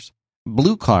sponsors.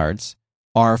 Blue cards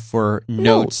are for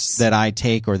notes that I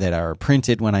take or that are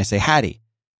printed when I say, Hattie,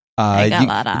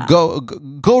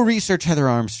 go research Heather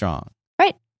Armstrong.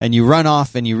 Right. And you run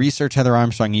off and you research Heather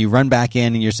Armstrong and you run back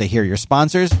in and you say, here are your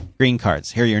sponsors, green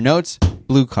cards. Here are your notes,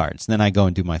 blue cards. And then I go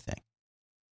and do my thing.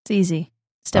 It's easy.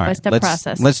 Step-by-step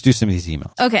process. Let's do some of these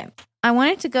emails. Okay. I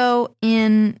wanted to go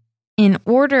in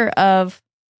order of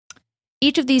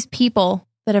each of these people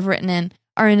that have written in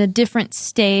are in a different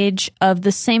stage of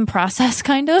the same process,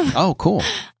 kind of. Oh, cool.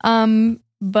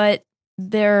 But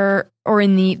they're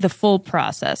in the full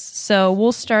process. So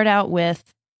we'll start out with,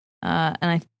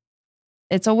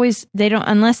 it's always, they don't,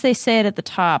 unless they say it at the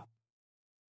top,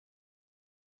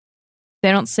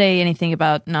 they don't say anything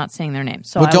about not saying their name.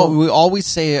 So we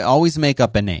always make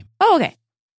up a name. Oh, okay.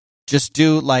 Just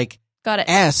do like Got it.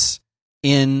 S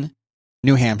in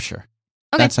New Hampshire.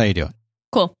 Okay. That's how you do it.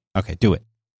 Cool. Okay, do it.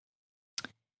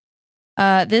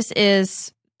 This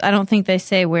is, I don't think they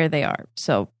say where they are.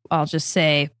 So I'll just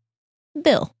say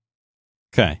Bill.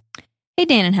 Okay. Hey,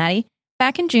 Dan and Hattie.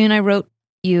 Back in June, I wrote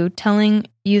you telling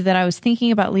you that I was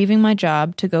thinking about leaving my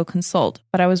job to go consult,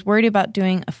 but I was worried about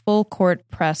doing a full court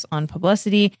press on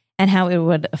publicity and how it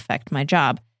would affect my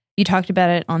job. You talked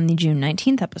about it on the June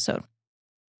 19th episode.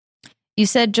 You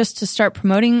said just to start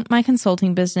promoting my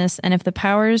consulting business, and if the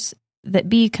powers that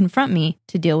be confront me,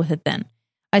 to deal with it then.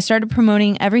 I started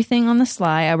promoting everything on the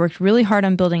sly. I worked really hard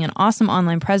on building an awesome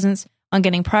online presence, on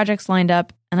getting projects lined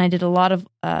up, and I did a lot of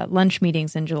lunch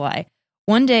meetings in July.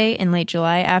 One day in late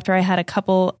July, after I had a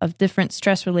couple of different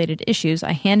stress-related issues,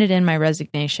 I handed in my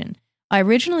resignation. I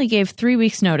originally gave 3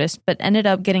 weeks' notice, but ended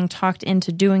up getting talked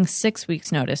into doing 6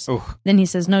 weeks' notice. Ooh. Then he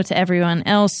says no to everyone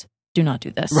else. Do not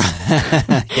do this.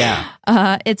 Yeah.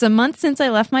 It's a month since I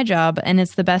left my job, and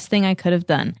it's the best thing I could have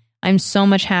done. I'm so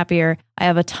much happier. I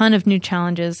have a ton of new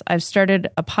challenges. I've started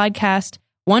a podcast,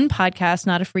 one podcast,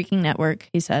 not a freaking network,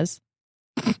 he says.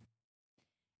 See,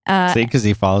 because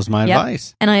he follows my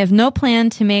advice. And I have no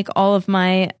plan to make all of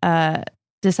my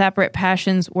disparate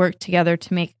passions work together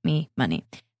to make me money.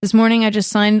 This morning, I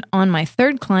just signed on my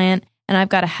third client, and I've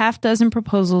got a half dozen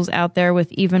proposals out there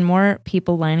with even more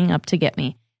people lining up to get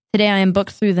me. Today, I am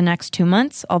booked through the next 2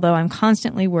 months, although I'm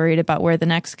constantly worried about where the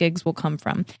next gigs will come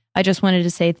from. I just wanted to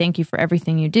say thank you for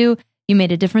everything you do. You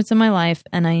made a difference in my life,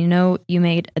 and I know you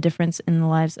made a difference in the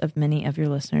lives of many of your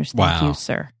listeners. Thank you,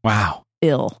 sir. Wow.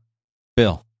 Bill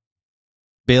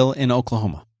in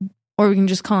Oklahoma. Or we can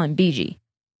just call him BG.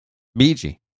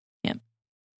 BG? Yep.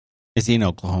 Is he in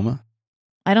Oklahoma?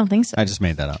 I don't think so. I just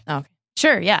made that up. Oh, okay.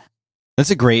 Sure, yeah.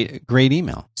 That's a great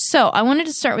email. So I wanted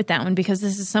to start with that one because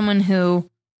this is someone who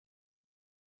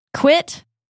quit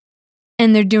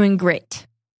and they're doing great.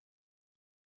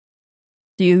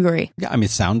 Do you agree? Yeah, I mean,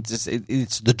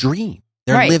 it's the dream.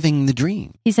 They're living the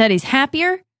dream. He said he's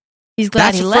happier. He's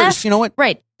glad he left. First, you know what?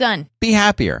 Right, done. Be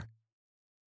happier.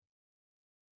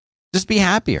 Just be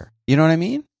happier. You know what I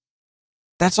mean?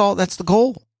 That's all. That's the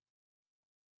goal.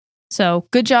 So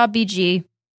good job, BG.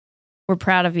 We're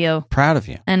proud of you. Proud of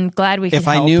you. And glad we could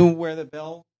help. I knew where the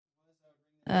bill...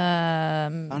 I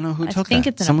don't know who took that.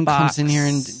 It's in Someone a box. comes in here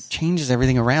and changes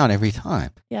everything around every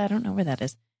time. Yeah, I don't know where that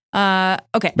is.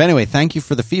 Okay. But anyway, thank you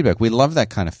for the feedback. We love that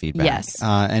kind of feedback. Yes.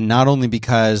 And not only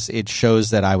because it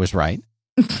shows that I was right,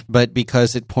 but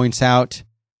because it points out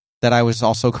that I was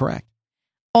also correct.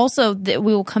 Also, we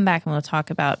will come back and we'll talk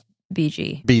about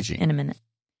BG in a minute.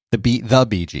 The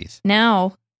Bee Gees.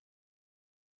 Now,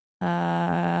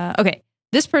 okay,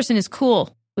 this person is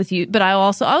cool with you, but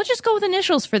I'll just go with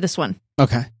initials for this one.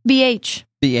 Okay. BH.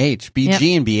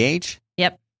 BG and BH?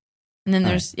 Yep. And then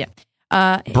there's,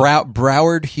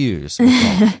 Broward Hughes.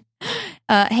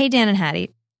 Hey, Dan and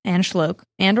Hattie, and Shlok,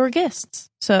 and or guests.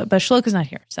 So, but Shlok is not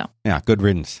here, so. Yeah, good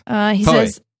riddance. He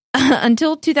says,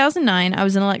 Until 2009, I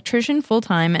was an electrician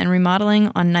full-time and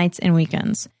remodeling on nights and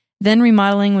weekends. Then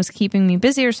remodeling was keeping me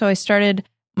busier, so I started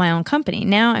my own company.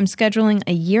 Now I'm scheduling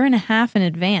a year and a half in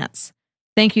advance.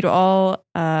 Thank you to all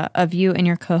of you and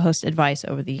your co-host advice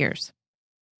over the years.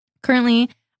 Currently,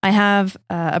 I have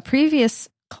a previous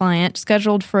client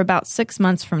scheduled for about 6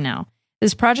 months from now.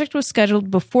 This project was scheduled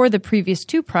before the previous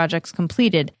 2 projects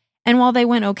completed, and while they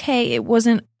went okay, it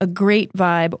wasn't a great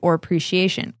vibe or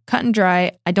appreciation. Cut and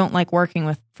dry, I don't like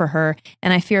working for her,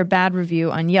 and I fear a bad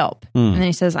review on Yelp. And then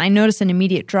he says, I notice an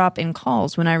immediate drop in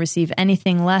calls when I receive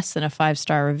anything less than a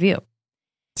 5-star review.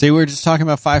 See, we were just talking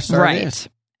about 5-star reviews.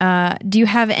 Do you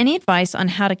have any advice on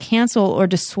how to cancel or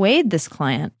dissuade this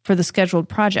client for the scheduled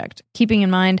project, keeping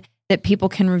in mind that people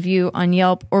can review on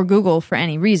Yelp or Google for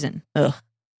any reason? Ugh.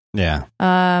 Yeah.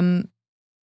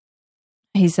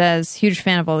 He says, huge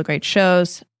fan of all the great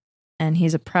shows, and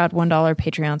he's a proud $1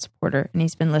 Patreon supporter, and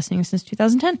he's been listening since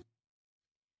 2010.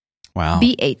 Wow.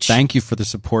 BH. Thank you for the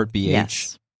support, BH.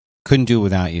 Yes. Couldn't do it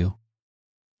without you.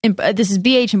 And, this is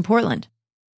BH in Portland.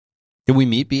 Did we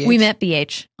meet BH? We met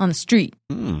BH on the street,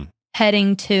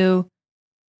 heading to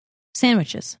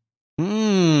sandwiches.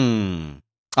 Oh,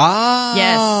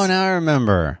 yes. Now I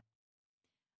remember.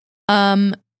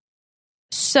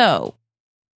 So,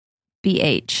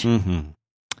 BH. Mm-hmm.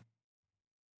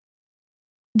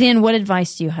 Dan, what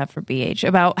advice do you have for BH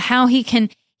about how he can,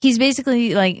 he's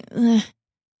basically like,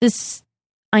 this,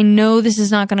 I know this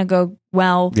is not going to go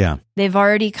well. Yeah. They've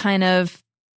already kind of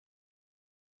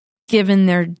given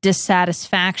their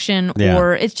dissatisfaction,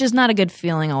 or it's just not a good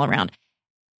feeling all around.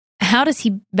 How does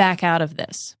he back out of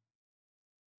this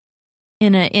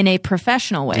in a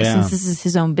professional way, since this is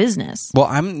his own business? Well,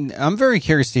 I'm very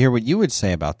curious to hear what you would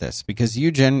say about this, because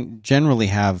you generally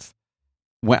have,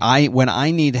 when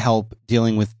I need help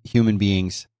dealing with human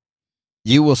beings,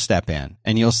 you will step in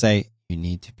and you'll say, you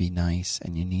need to be nice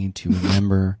and you need to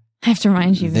remember I have to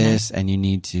remind you this, and you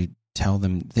need to tell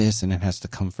them this, and it has to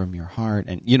come from your heart,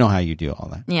 and you know how you do all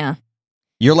that. Yeah.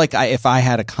 You're like, if I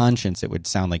had a conscience, it would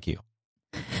sound like you.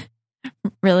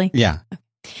 Really? Yeah.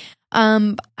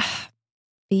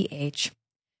 BH.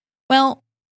 Well,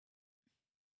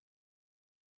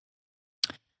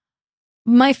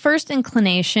 my first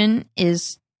inclination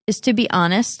is to be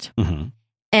honest,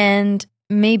 and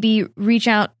maybe reach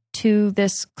out to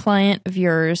this client of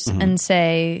yours and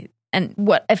say, and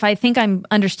what if I think I'm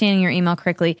understanding your email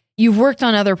correctly? You've worked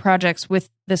on other projects with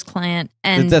this client,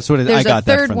 and that's what there's I got a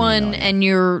third that from one, the email, and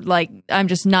you're like, I'm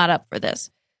just not up for this.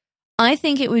 I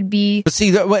think it would be. But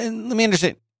see, let me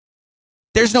understand.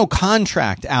 There's no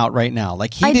contract out right now.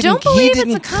 Like I don't believe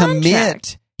it's a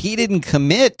contract. He didn't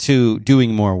commit to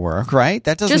doing more work, right?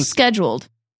 That doesn't. Just scheduled.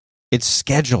 It's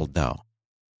scheduled, though.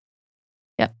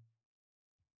 Yep.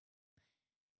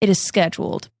 It is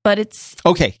scheduled, but it's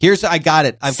okay. I got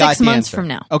it. I've got the answer. 6 months from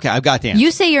now. Okay, I've got the answer. You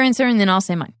say your answer, and then I'll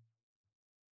say mine.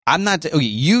 I'm not.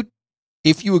 Okay,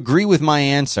 if you agree with my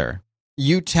answer,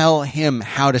 you tell him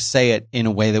how to say it in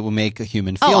a way that will make a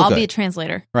human feel good. I'll be a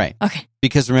translator. Right. Okay.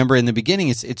 Because remember, in the beginning,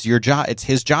 it's your job. It's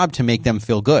his job to make them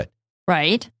feel good.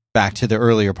 Right. Back to the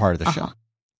earlier part of the show.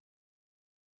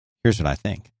 Here's what I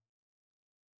think.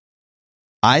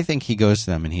 I think he goes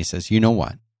to them and he says, you know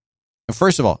what?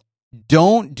 First of all,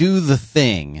 don't do the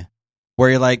thing where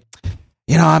you're like,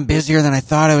 I'm busier than I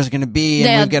thought I was going to be,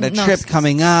 and we've got a trip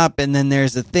coming up, and then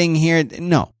there's a thing here.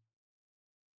 No.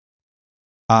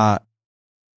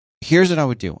 Here's what I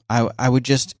would do. I would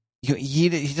just, he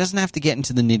doesn't have to get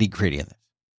into the nitty gritty of this.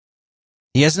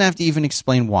 He doesn't have to even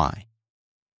explain why.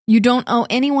 You don't owe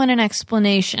anyone an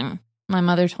explanation. My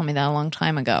mother told me that a long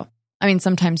time ago. I mean,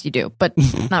 sometimes you do, but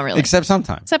not really. Except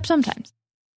sometimes.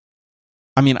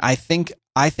 I mean, I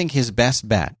think his best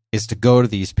bet is to go to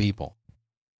these people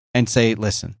and say,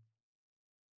 listen,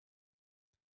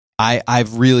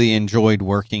 I've really enjoyed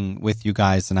working with you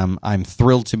guys, and I'm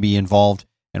thrilled to be involved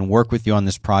and work with you on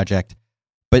this project,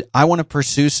 but I want to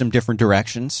pursue some different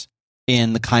directions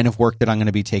in the kind of work that I'm going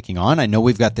to be taking on. I know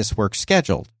we've got this work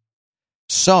scheduled.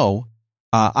 So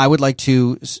I would like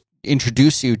to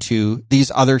introduce you to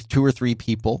these other 2 or 3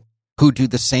 people who do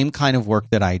the same kind of work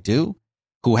that I do,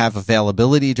 who have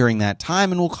availability during that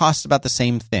time and will cost about the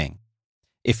same thing.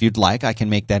 If you'd like, I can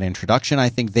make that introduction. I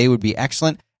think they would be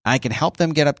excellent. I can help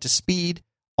them get up to speed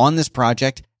on this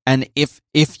project. And if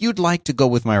you'd like to go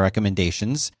with my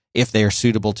recommendations, if they are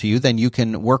suitable to you, then you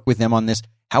can work with them on this.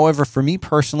 However, for me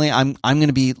personally, I'm going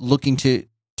to be looking to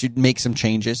make some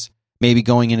changes, maybe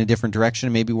going in a different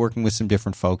direction, maybe working with some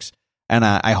different folks. And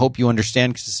I hope you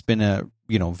understand, because it's been a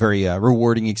very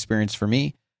rewarding experience for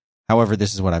me. However,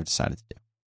 this is what I've decided to do.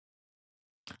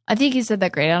 I think you said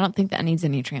that great. I don't think that needs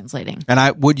any translating.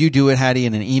 And would you do it, Hattie,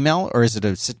 in an email, or is it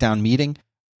a sit-down meeting?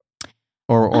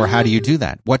 Or how do you do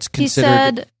that? What's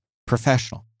considered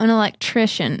professional? An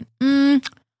electrician.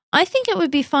 I think it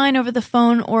would be fine over the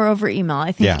phone or over email.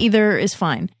 I think either is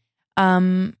fine.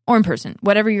 Or in person,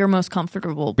 whatever you're most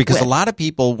comfortable because with. A lot of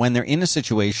people, when they're in a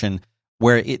situation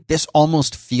where this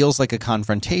almost feels like a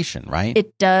confrontation, right?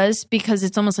 It does, because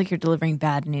it's almost like you're delivering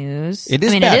bad news. It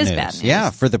is bad news.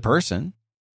 Yeah, for the person.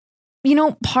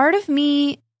 Part of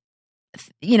me,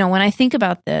 when I think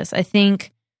about this, I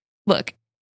think, look,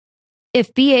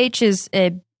 if BH is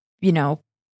a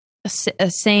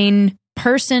sane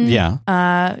person,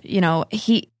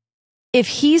 if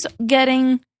he's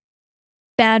getting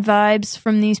bad vibes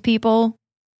from these people,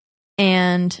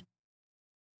 and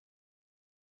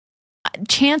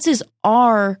chances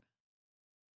are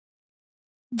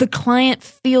the client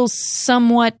feels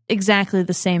somewhat exactly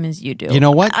the same as you do. You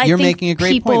know what? You're making a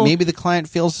great point. Maybe the client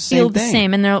feels the same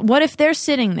thing. And what if they're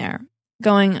sitting there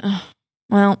going,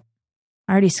 well,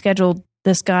 I already scheduled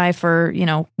this guy for,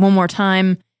 one more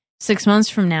time 6 months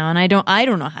from now, and I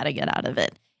don't know how to get out of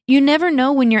it. You never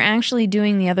know when you're actually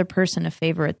doing the other person a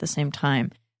favor at the same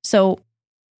time. So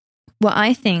what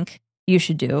I think you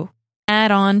should do,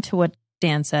 add on to what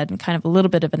Dan said and kind of a little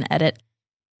bit of an edit.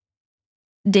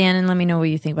 Dan, and let me know what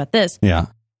you think about this. Yeah.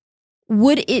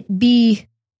 Would it be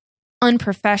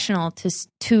unprofessional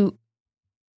to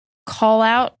call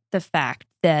out the fact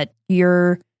that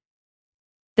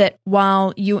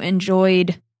while you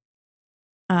enjoyed,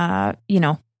 them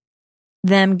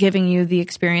giving you the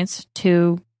experience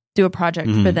to do a project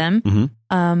for them,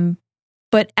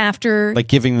 but after, like,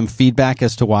 giving them feedback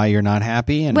as to why you're not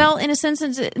happy, in a sense,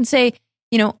 and say,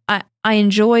 I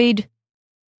enjoyed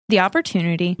the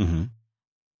opportunity.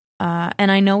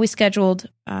 And I know we scheduled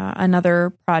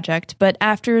another project, but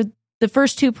after the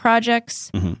first two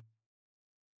projects,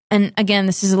 and again,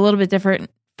 this is a little bit different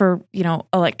for,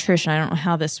 electrician. I don't know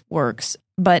how this works,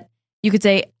 but you could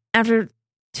say after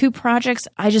 2 projects,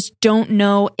 I just don't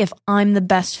know if I'm the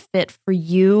best fit for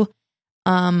you.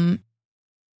 And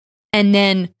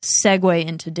then segue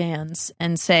into Dan's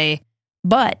and say,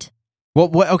 but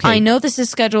okay. I know this is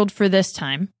scheduled for this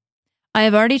time. I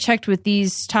have already checked with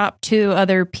these top 2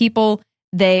 other people.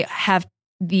 They have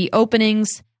the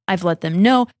openings. I've let them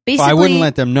know. Basically, I wouldn't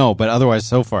let them know, but otherwise,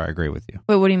 so far, I agree with you.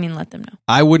 Wait, what do you mean let them know?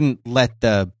 I wouldn't let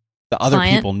the other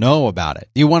people know about it.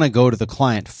 You want to go to the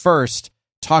client first,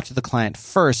 talk to the client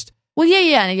first. Well,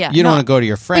 yeah. You don't want to go to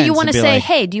your friends. But you want to say,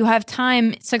 hey, do you have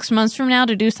time 6 months from now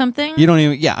to do something? You don't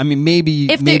even, I mean,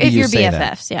 maybe if you're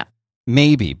BFFs, yeah.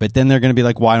 Maybe, but then they're going to be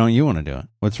like, why don't you want to do it?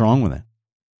 What's wrong with it?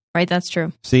 Right, that's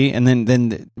true. See, and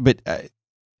then,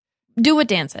 do what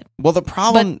Dan said. Well, the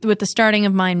problem... But with the starting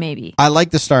of mine, maybe. I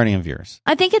like the starting of yours.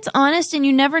 I think it's honest, and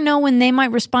you never know when they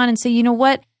might respond and say, you know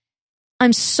what?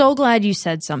 I'm so glad you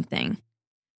said something,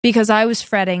 because I was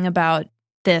fretting about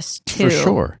this too. For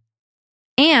sure.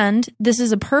 And this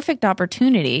is a perfect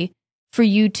opportunity for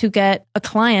you to get a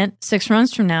client 6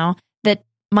 months from now that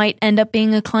might end up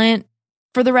being a client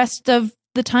for the rest of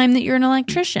the time that you're an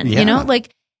electrician. Yeah.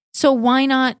 So why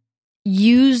not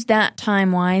use that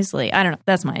time wisely? I don't know.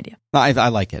 That's my idea. I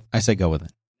like it. I say go with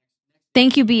it.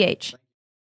 Thank you, BH.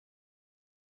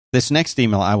 This next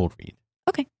email I will read.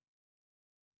 Okay.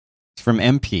 It's from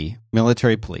MP,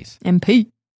 Military Police.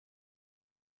 MP.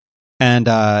 And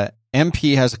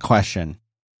MP has a question.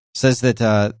 Says that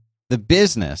the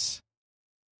business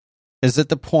is at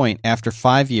the point after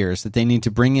 5 years that they need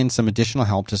to bring in some additional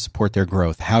help to support their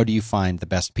growth. How do you find the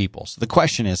best people? So the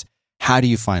question is, how do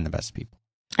you find the best people?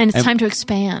 And it's time to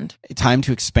expand. Time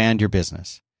to expand your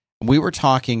business. We were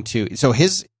talking to, so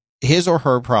his or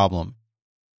her problem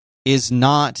is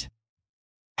not,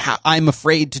 I'm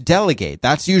afraid to delegate.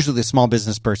 That's usually the small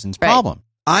business person's problem.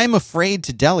 Right. I'm afraid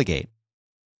to delegate.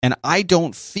 And I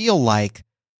don't feel like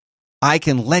I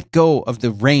can let go of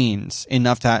the reins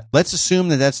enough to, let's assume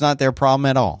that that's not their problem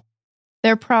at all.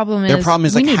 Their problem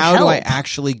is like, how do I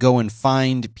actually go and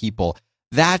find people?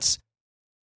 That's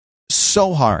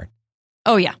so hard.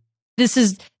 Oh yeah. This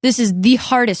is the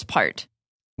hardest part.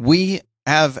 We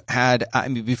have had,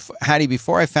 Hattie,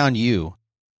 before I found you,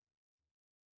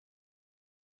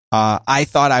 I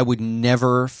thought I would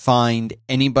never find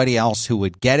anybody else who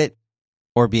would get it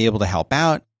or be able to help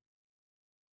out.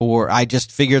 Or I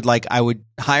just figured like I would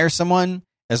hire someone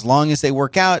as long as they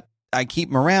work out. I keep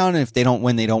them around. And if they don't,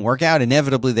 when they don't work out,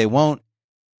 inevitably they won't.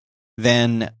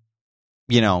 Then,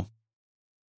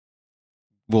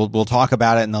 we'll talk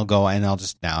about it and they'll go and I'll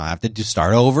just now have to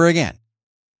start over again.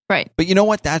 Right. But you know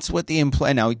what? That's what the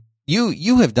employee. Now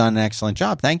you have done an excellent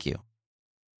job. Thank you.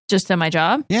 Just at my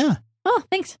job? Yeah. Oh,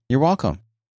 thanks. You're welcome.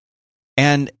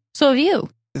 And So have you.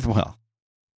 well,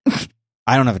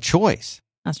 I don't have a choice.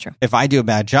 That's true. If I do a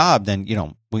bad job, then I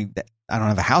don't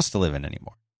have a house to live in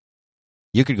anymore.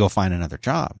 You could go find another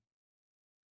job.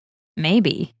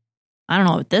 Maybe. I don't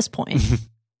know at this point.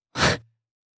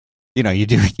 You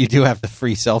do have the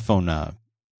free cell phone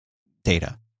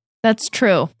data. That's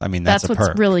true. I mean, that's a what's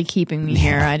perk. really keeping me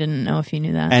here. Yeah. I didn't know if you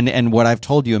knew that. And what I've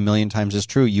told you a million times is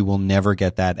true. You will never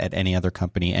get that at any other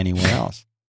company anywhere else.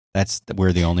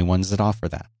 We're the only ones that offer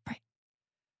that. Right.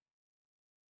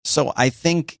 So I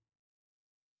think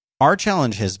our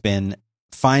challenge has been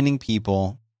finding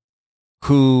people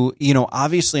who,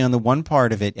 obviously on the one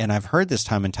part of it, and I've heard this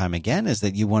time and time again, is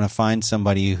that you want to find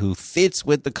somebody who fits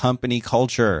with the company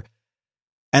culture.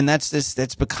 And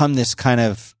that's become this kind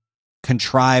of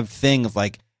contrived thing of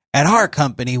like, at our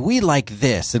company, we like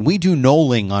this, and we do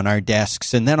knolling on our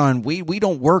desks, and then we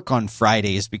don't work on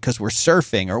Fridays because we're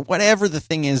surfing, or whatever the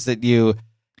thing is that you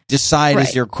decide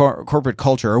is your corporate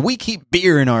culture, or we keep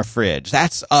beer in our fridge.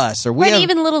 That's us, or we have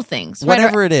even little things,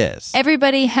 whatever it is.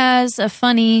 Everybody has a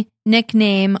funny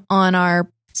nickname on our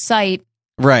site,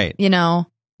 right?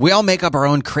 We all make up our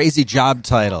own crazy job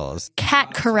titles.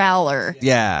 Cat corraller,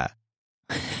 yeah,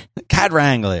 cat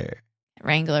wrangler.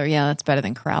 Wrangler, yeah, that's better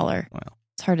than corraller. Well,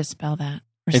 it's hard to spell that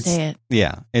or say it.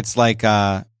 Yeah, it's like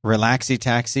relaxy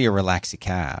taxi or relaxy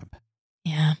cab.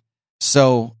 Yeah.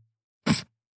 So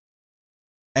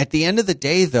at the end of the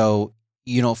day, though,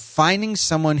 finding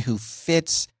someone who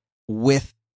fits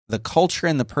with the culture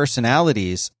and the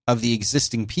personalities of the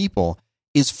existing people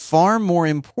is far more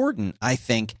important, I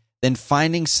think, than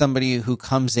finding somebody who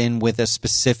comes in with a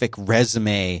specific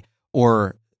resume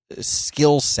or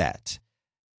skill set.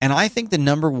 And I think the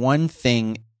number one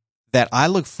thing that I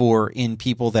look for in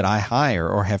people that I hire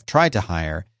or have tried to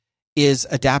hire is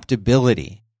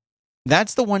adaptability.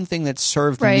 That's the one thing that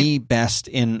served me best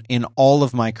in all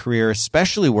of my career,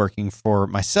 especially working for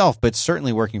myself, but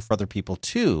certainly working for other people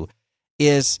too,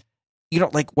 is,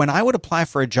 like when I would apply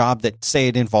for a job that, say,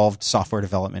 it involved software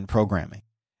development programming,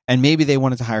 and maybe they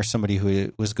wanted to hire somebody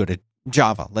who was good at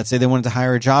Java. Let's say they wanted to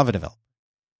hire a Java developer.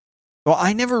 Well,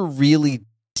 I never really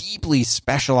deeply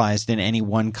specialized in any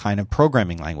one kind of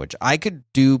programming language. I could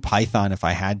do Python if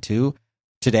I had to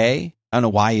today. I don't know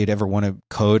why you'd ever want to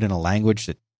code in a language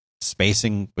that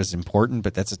spacing was important,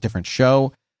 but that's a different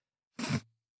show.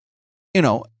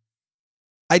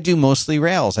 I do mostly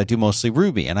Rails. I do mostly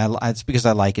Ruby, and it's because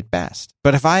I like it best.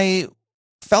 But if I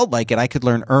felt like it, I could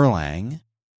learn Erlang,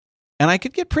 and I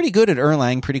could get pretty good at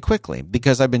Erlang pretty quickly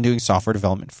because I've been doing software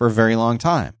development for a very long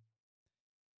time.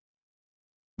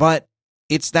 But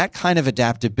it's that kind of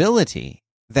adaptability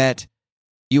that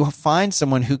you find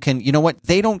someone who can,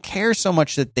 they don't care so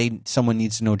much that someone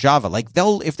needs to know Java. Like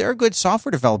if they're a good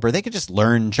software developer, they could just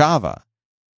learn Java.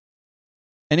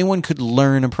 Anyone could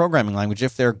learn a programming language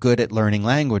if they're good at learning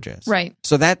languages. Right.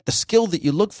 So that the skill that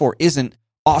you look for isn't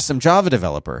awesome Java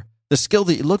developer. The skill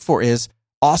that you look for is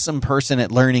awesome person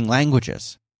at learning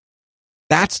languages.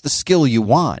 That's the skill you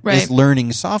want, is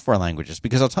learning software languages.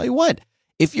 Because I'll tell you what,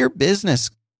 if your business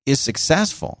is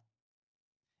successful,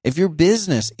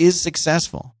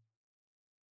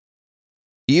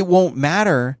 it won't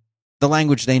matter the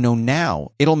language they know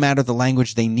now. It'll matter the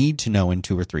language they need to know in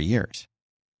 2 or 3 years.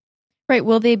 Right.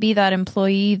 Will they be that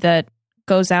employee that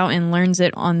goes out and learns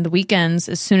it on the weekends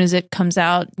as soon as it comes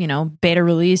out, beta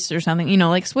release or something,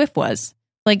 like Swift was?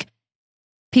 Like,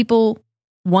 people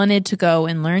wanted to go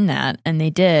and learn that, and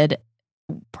they did,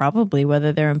 probably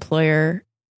whether their employer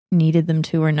needed them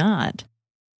to or not.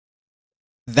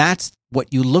 That's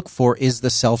what you look for, is the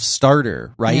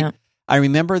self-starter, right? Yeah. I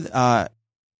remember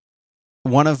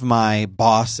one of my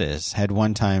bosses had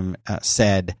one time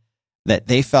said that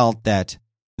they felt that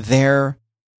the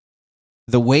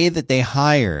way that they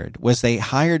hired was they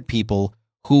hired people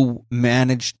who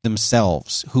managed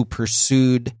themselves, who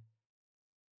pursued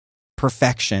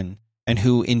perfection, and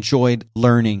who enjoyed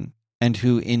learning, and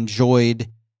who enjoyed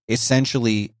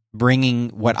essentially bringing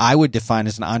what I would define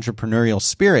as an entrepreneurial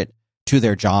spirit to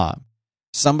their job.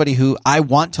 Somebody who, I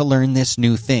want to learn this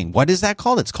new thing. What is that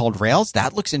called? It's called Rails.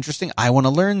 That looks interesting. I want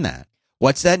to learn that.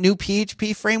 What's that new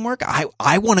PHP framework?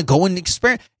 I want to go and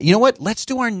experiment. You know what? Let's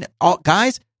do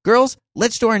guys, girls,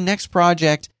 let's do our next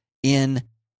project in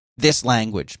this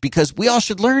language, because we all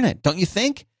should learn it. Don't you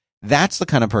think? That's the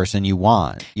kind of person you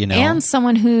want, And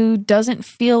someone who doesn't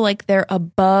feel like they're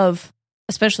above,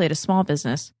 especially at a small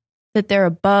business, that they're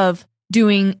above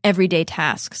doing everyday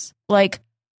tasks. Like,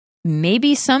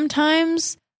 maybe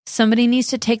sometimes somebody needs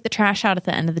to take the trash out at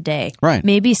the end of the day. Right.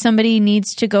 Maybe somebody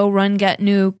needs to go get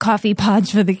new coffee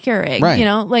pods for the Keurig. Right.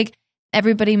 Like,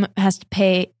 everybody has to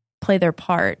play their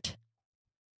part.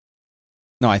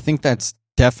 No, I think that's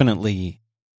definitely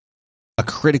a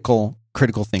critical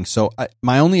thing. So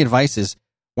my only advice is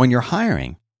when you're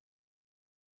hiring,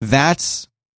 that's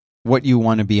what you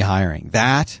want to be hiring.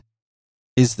 That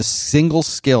is the single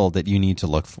skill that you need to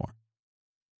look for.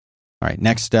 All right,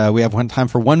 next we have time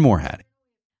for one more, Hattie.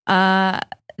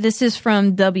 This is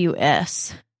from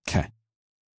WS. Okay.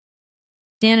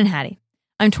 Dan and Hattie,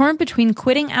 I'm torn between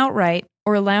quitting outright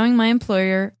or allowing my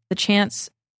employer the chance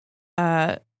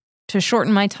to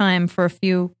shorten my time for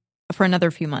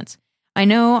another few months. I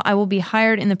know I will be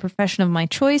hired in the profession of my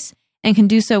choice and can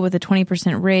do so with a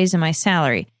 20% raise in my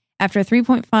salary. After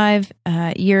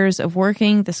 3.5 years of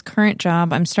working this current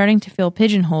job, I'm starting to feel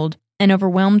pigeonholed and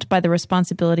overwhelmed by the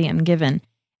responsibility I'm given.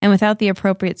 And without the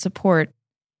appropriate support,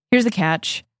 here's the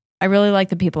catch. I really like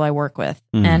the people I work with.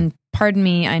 Mm-hmm. And pardon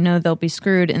me, I know they'll be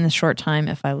screwed in the short time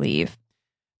if I leave.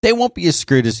 They won't be as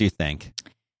screwed as you think.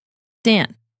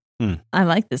 Dan, I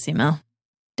like this email.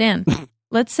 Dan,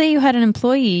 let's say you had an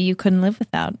employee you couldn't live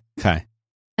without. Okay.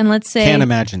 And let's say... Can't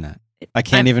imagine that. I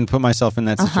can't even put myself in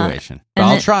that situation. But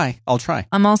I'll try.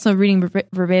 I'm also reading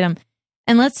verbatim.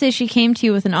 And let's say she came to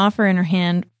you with an offer in her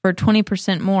hand for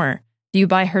 20% more. Do you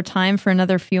buy her time for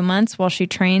another few months while she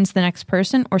trains the next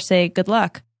person, or say good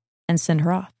luck and send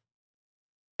her off?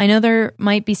 I know there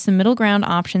might be some middle ground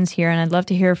options here, and I'd love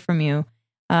to hear from you.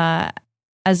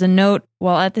 As a note,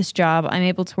 while at this job, I'm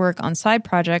able to work on side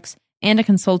projects and a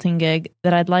consulting gig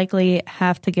that I'd likely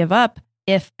have to give up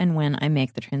if and when I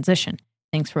make the transition.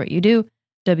 Thanks for what you do.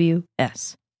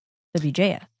 WJS.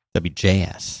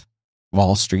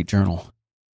 Wall Street Journal.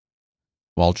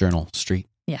 Wall Journal Street.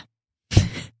 Yeah.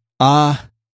 Well,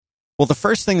 the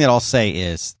first thing that I'll say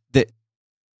is that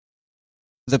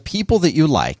the people that you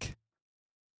like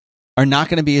are not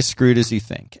going to be as screwed as you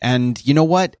think. And you know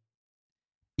what?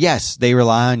 Yes, they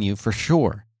rely on you for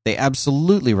sure. They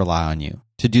absolutely rely on you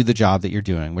to do the job that you're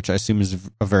doing, which I assume is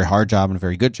a very hard job and a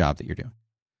very good job that you're doing.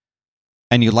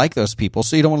 And you like those people,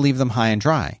 so you don't want to leave them high and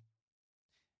dry.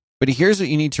 But here's what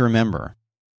you need to remember.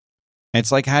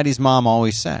 It's like Hattie's mom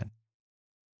always said.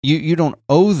 You don't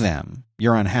owe them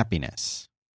your unhappiness.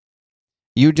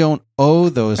 You don't owe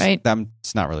those... Right.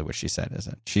 That's not really what she said, is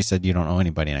it? She said you don't owe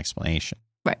anybody an explanation.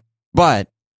 Right. But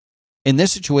in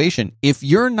this situation, if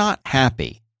you're not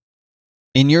happy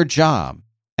in your job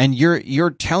and you're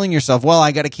telling yourself, well,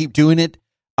 I got to keep doing it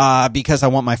because I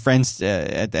want my friends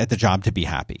at the job to be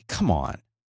happy. Come on.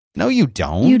 No, you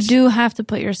don't. You do have to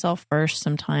put yourself first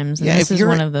sometimes. And this is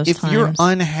one of those times. If you're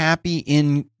unhappy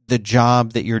in the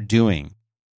job that you're doing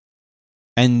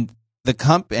and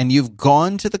and you've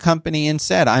gone to the company and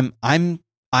said,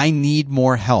 I need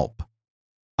more help.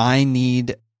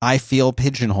 I feel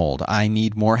pigeonholed. I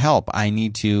need more help. I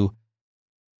need to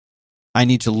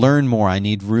learn more. I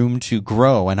need room to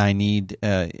grow, and I need,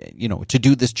 to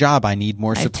do this job. I need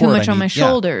more support. I have too much on my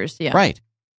shoulders. Yeah. Right.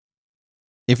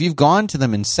 If you've gone to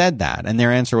them and said that, and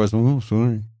their answer was, "Oh,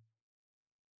 sorry,"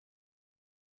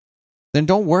 then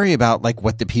don't worry about like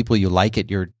what the people you like at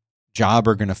your job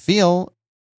are going to feel.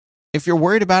 If you're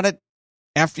worried about it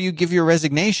after you give your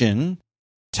resignation,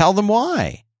 tell them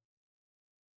why.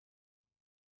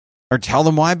 Or tell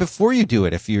them why before you do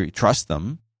it if you trust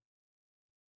them.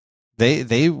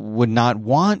 They would not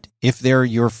want, if they're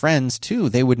your friends too,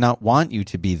 they would not want you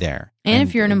to be there. And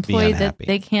if you're an employee that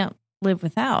they can't live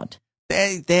without.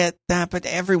 But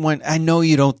everyone, I know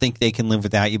you don't think they can live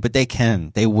without you, but they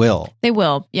can. They will. They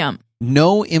will, yeah.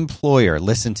 No employer,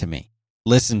 listen to me.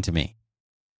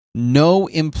 No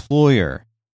employer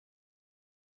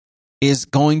is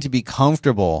going to be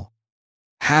comfortable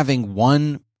having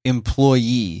one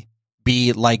employee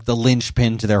be like the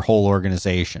linchpin to their whole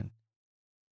organization.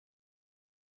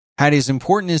 Hattie, as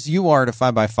important as you are to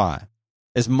 5x5,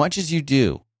 as much as you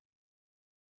do,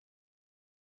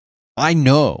 I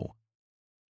know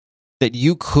that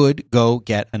you could go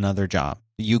get another job.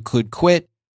 You could quit.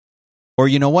 Or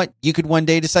you know what? You could one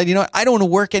day decide, you know what? I don't want to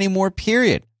work anymore,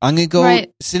 period. I'm going to go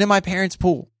sit in my parents'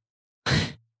 pool.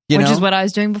 Which is what I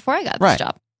was doing before I got this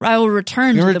job. I will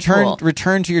return to the pool.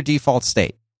 Return to your default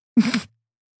state.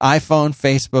 iPhone,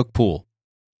 Facebook, pool.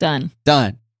 Done.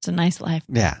 It's a nice life.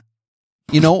 Yeah.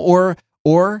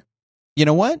 Or you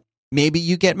know what? Maybe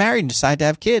you get married and decide to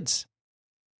have kids.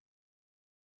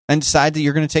 And decide that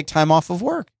you're going to take time off of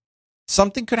work.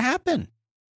 Something could happen.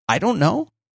 I don't know.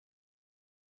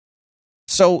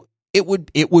 So it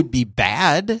would be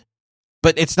bad,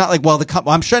 but it's not like, well,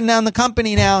 I'm shutting down the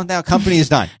company now. Now company is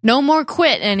done. No more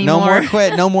quit anymore. No more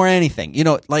quit. No more anything.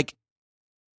 Like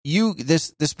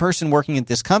this person working at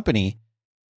this company,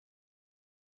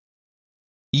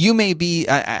 you may be,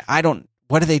 I don't,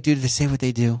 what do they do? Do they say what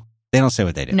they do? They don't say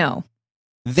what they do. No.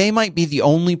 they might be the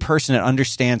only person that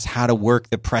understands how to work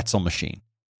the pretzel machine.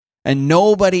 And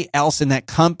nobody else in that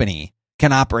company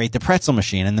can operate the pretzel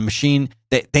machine. And the machine,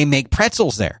 they make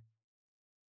pretzels there.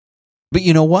 But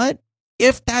you know what?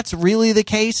 If that's really the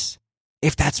case,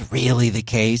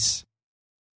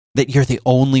 that you're the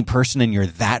only person and you're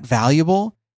that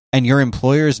valuable and your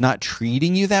employer is not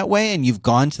treating you that way and you've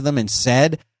gone to them and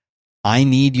said, I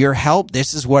need your help.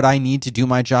 This is what I need to do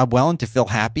my job well and to feel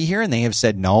happy here. And they have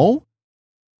said no,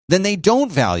 then they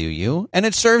don't value you and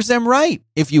it serves them right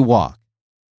if you walk.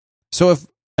 So if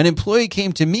an employee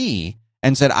came to me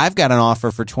and said, I've got an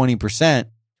offer for 20%.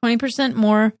 20%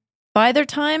 more, buy their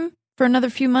time for another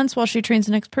few months while she trains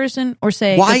the next person, or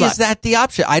say, why good luck. Is that the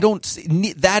option? I don't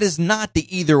see, that is not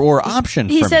the either or option.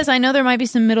 He says, me. I know there might be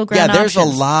some middle ground options. Yeah, there's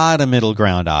options. a lot of middle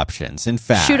ground options. In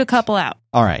fact, shoot a couple out.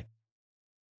 All right.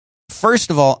 First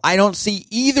of all, I don't see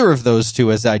either of those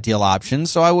two as ideal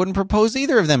options, so I wouldn't propose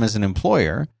either of them as an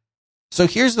employer. So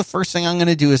here's the first thing I'm going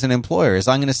to do as an employer is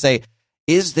I'm going to say,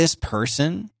 is this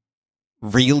person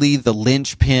really the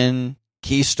linchpin,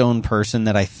 keystone person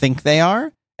that I think they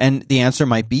are? And the answer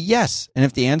might be yes. And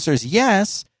if the answer is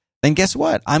yes, then guess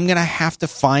what? I'm going to have to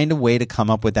find a way to come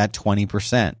up with that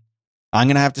 20%. I'm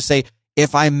going to have to say,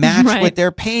 if I match what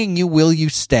they're paying you, will you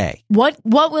stay? What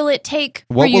will it take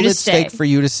for you to stay? What will it take for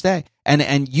you to stay?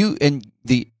 And you and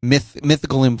the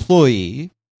mythical employee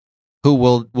who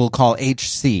we'll call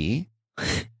HC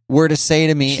were to say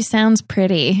to me, she sounds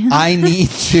pretty. I need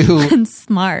to and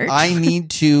smart. I need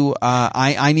to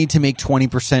I need to make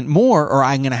 20% more or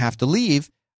I'm going to have to leave.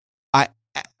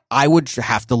 I would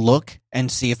have to look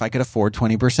and see if I could afford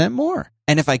 20% more.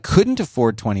 And if I couldn't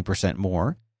afford 20%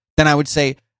 more, then I would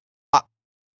say,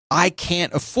 I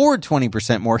can't afford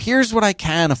 20% more. Here's what I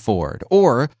can afford.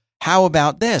 Or how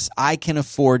about this? I can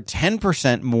afford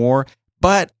 10% more,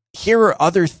 but here are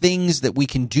other things that we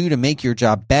can do to make your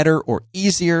job better or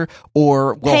easier,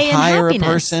 or we'll hire a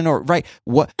person or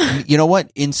what, you know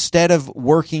what? Instead of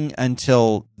working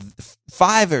until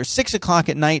 5 or 6 o'clock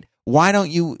at night, why don't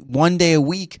you 1 day a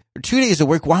week or 2 days a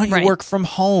week? Why don't you work from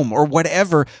home or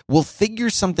whatever? We'll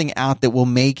figure something out that will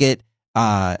make it,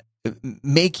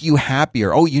 make you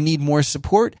happier. Oh, you need more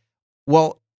support?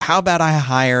 Well, how about I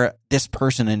hire this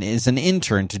person and is an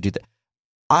intern to do that?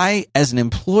 I, as an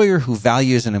employer who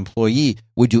values an employee,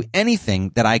 would do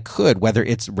anything that I could, whether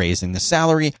it's raising the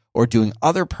salary or doing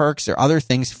other perks or other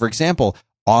things. For example,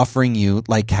 offering you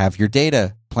have your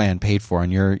data plan paid for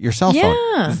on your cell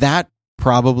phone. That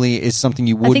probably is something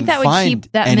you wouldn't find anywhere else. I think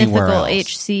that would keep that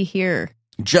mythical HC here.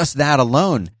 Just that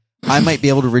alone, I might be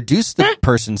able to reduce the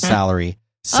person's salary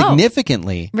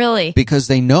significantly. Really? Because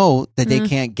they know that they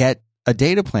can't get a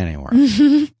data plan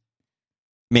anywhere.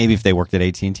 Maybe if they worked at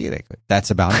AT&T, they could. That's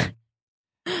about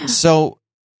it. So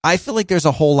I feel like there's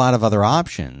a whole lot of other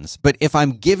options. But if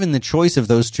I'm given the choice of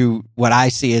those two, what I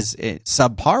see as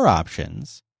subpar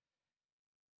options,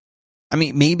 I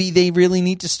mean, maybe they really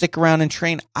need to stick around and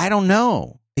train. I don't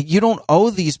know. You don't owe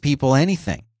these people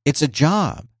anything. It's a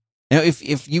job. Now,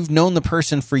 if you've known the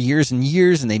person for years and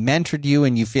years and they mentored you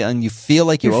and you feel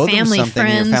like you owe them something,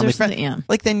 and your family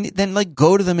friend, then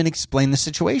go to them and explain the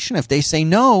situation. If they say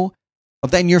no, well,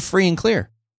 then you're free and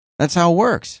clear. That's how it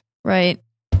works. Right.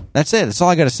 That's it. That's all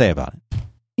I got to say about it.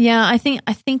 Yeah, I think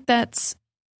that's,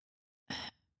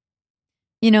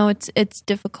 it's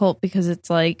difficult because it's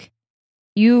like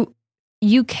you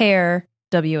care,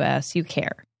 WS, you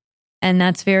care. And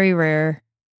that's very rare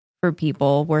for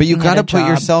people working. But you got to put job.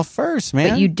 Yourself first, man.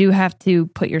 But you do have to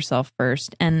put yourself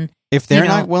first. And if they're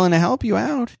not willing to help you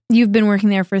out, you've been working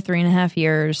there for 3.5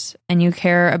 years and you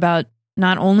care about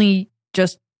not only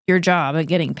just your job and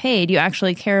getting paid, you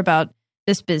actually care about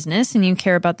this business and you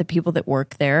care about the people that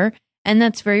work there. And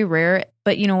that's very rare.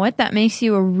 But you know what? That makes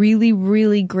you a really,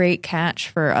 really great catch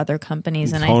for other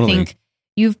companies. And I think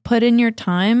you've put in your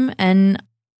time. And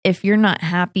if you're not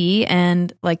happy,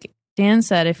 and like Dan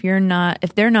said, if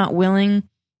they're not willing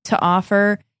to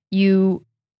offer you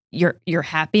your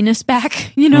happiness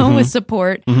back, with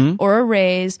support or a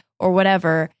raise or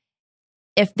whatever,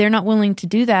 if they're not willing to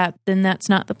do that, then that's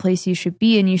not the place you should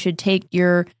be. And you should take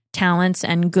your talents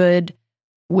and good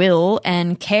will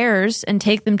and cares and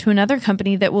take them to another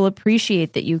company that will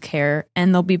appreciate that you care,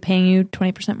 and they'll be paying you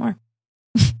 20% more.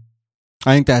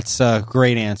 I think that's a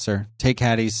great answer. Take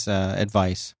Hattie's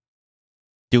advice.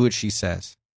 Do what she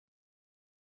says.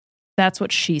 That's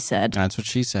what she said. That's what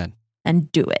she said.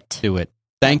 And do it. Do it.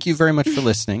 Thank you very much for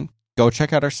listening. Go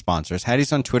check out our sponsors.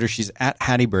 Hattie's on Twitter. She's at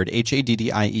HattieBird,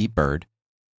 HADDIE Bird.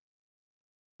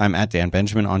 I'm at Dan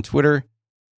Benjamin on Twitter.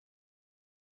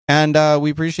 And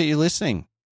we appreciate you listening.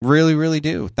 Really, really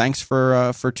do. Thanks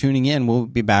for tuning in. We'll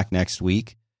be back next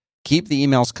week. keep the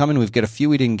emails coming. We've got a few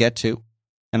we didn't get to,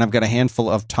 and I've got a handful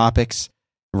of topics.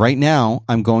 Right now,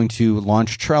 I'm going to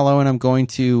launch Trello, and I'm going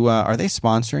to, are they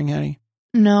sponsoring, Hattie?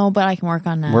 No, but I can work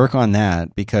on that. Work on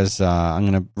that, because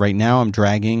right now I'm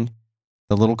dragging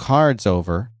the little cards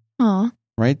over. Aw.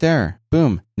 Right there.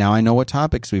 Boom. Now I know what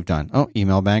topics we've done. Oh,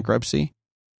 email bankruptcy.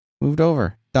 Moved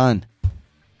over. Done.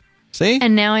 See?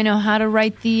 And now I know how to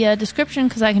write the description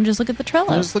because I can just look at the Trello.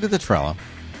 Just look at the Trello.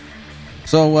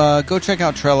 So go check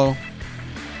out Trello.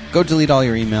 Go delete all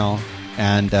your email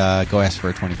and go ask for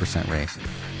a 20% raise.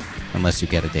 Unless you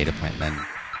get a data plan, then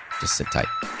just sit tight.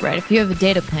 Right. If you have a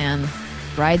data plan,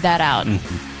 ride that out.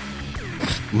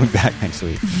 We'll be back next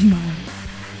week. Bye.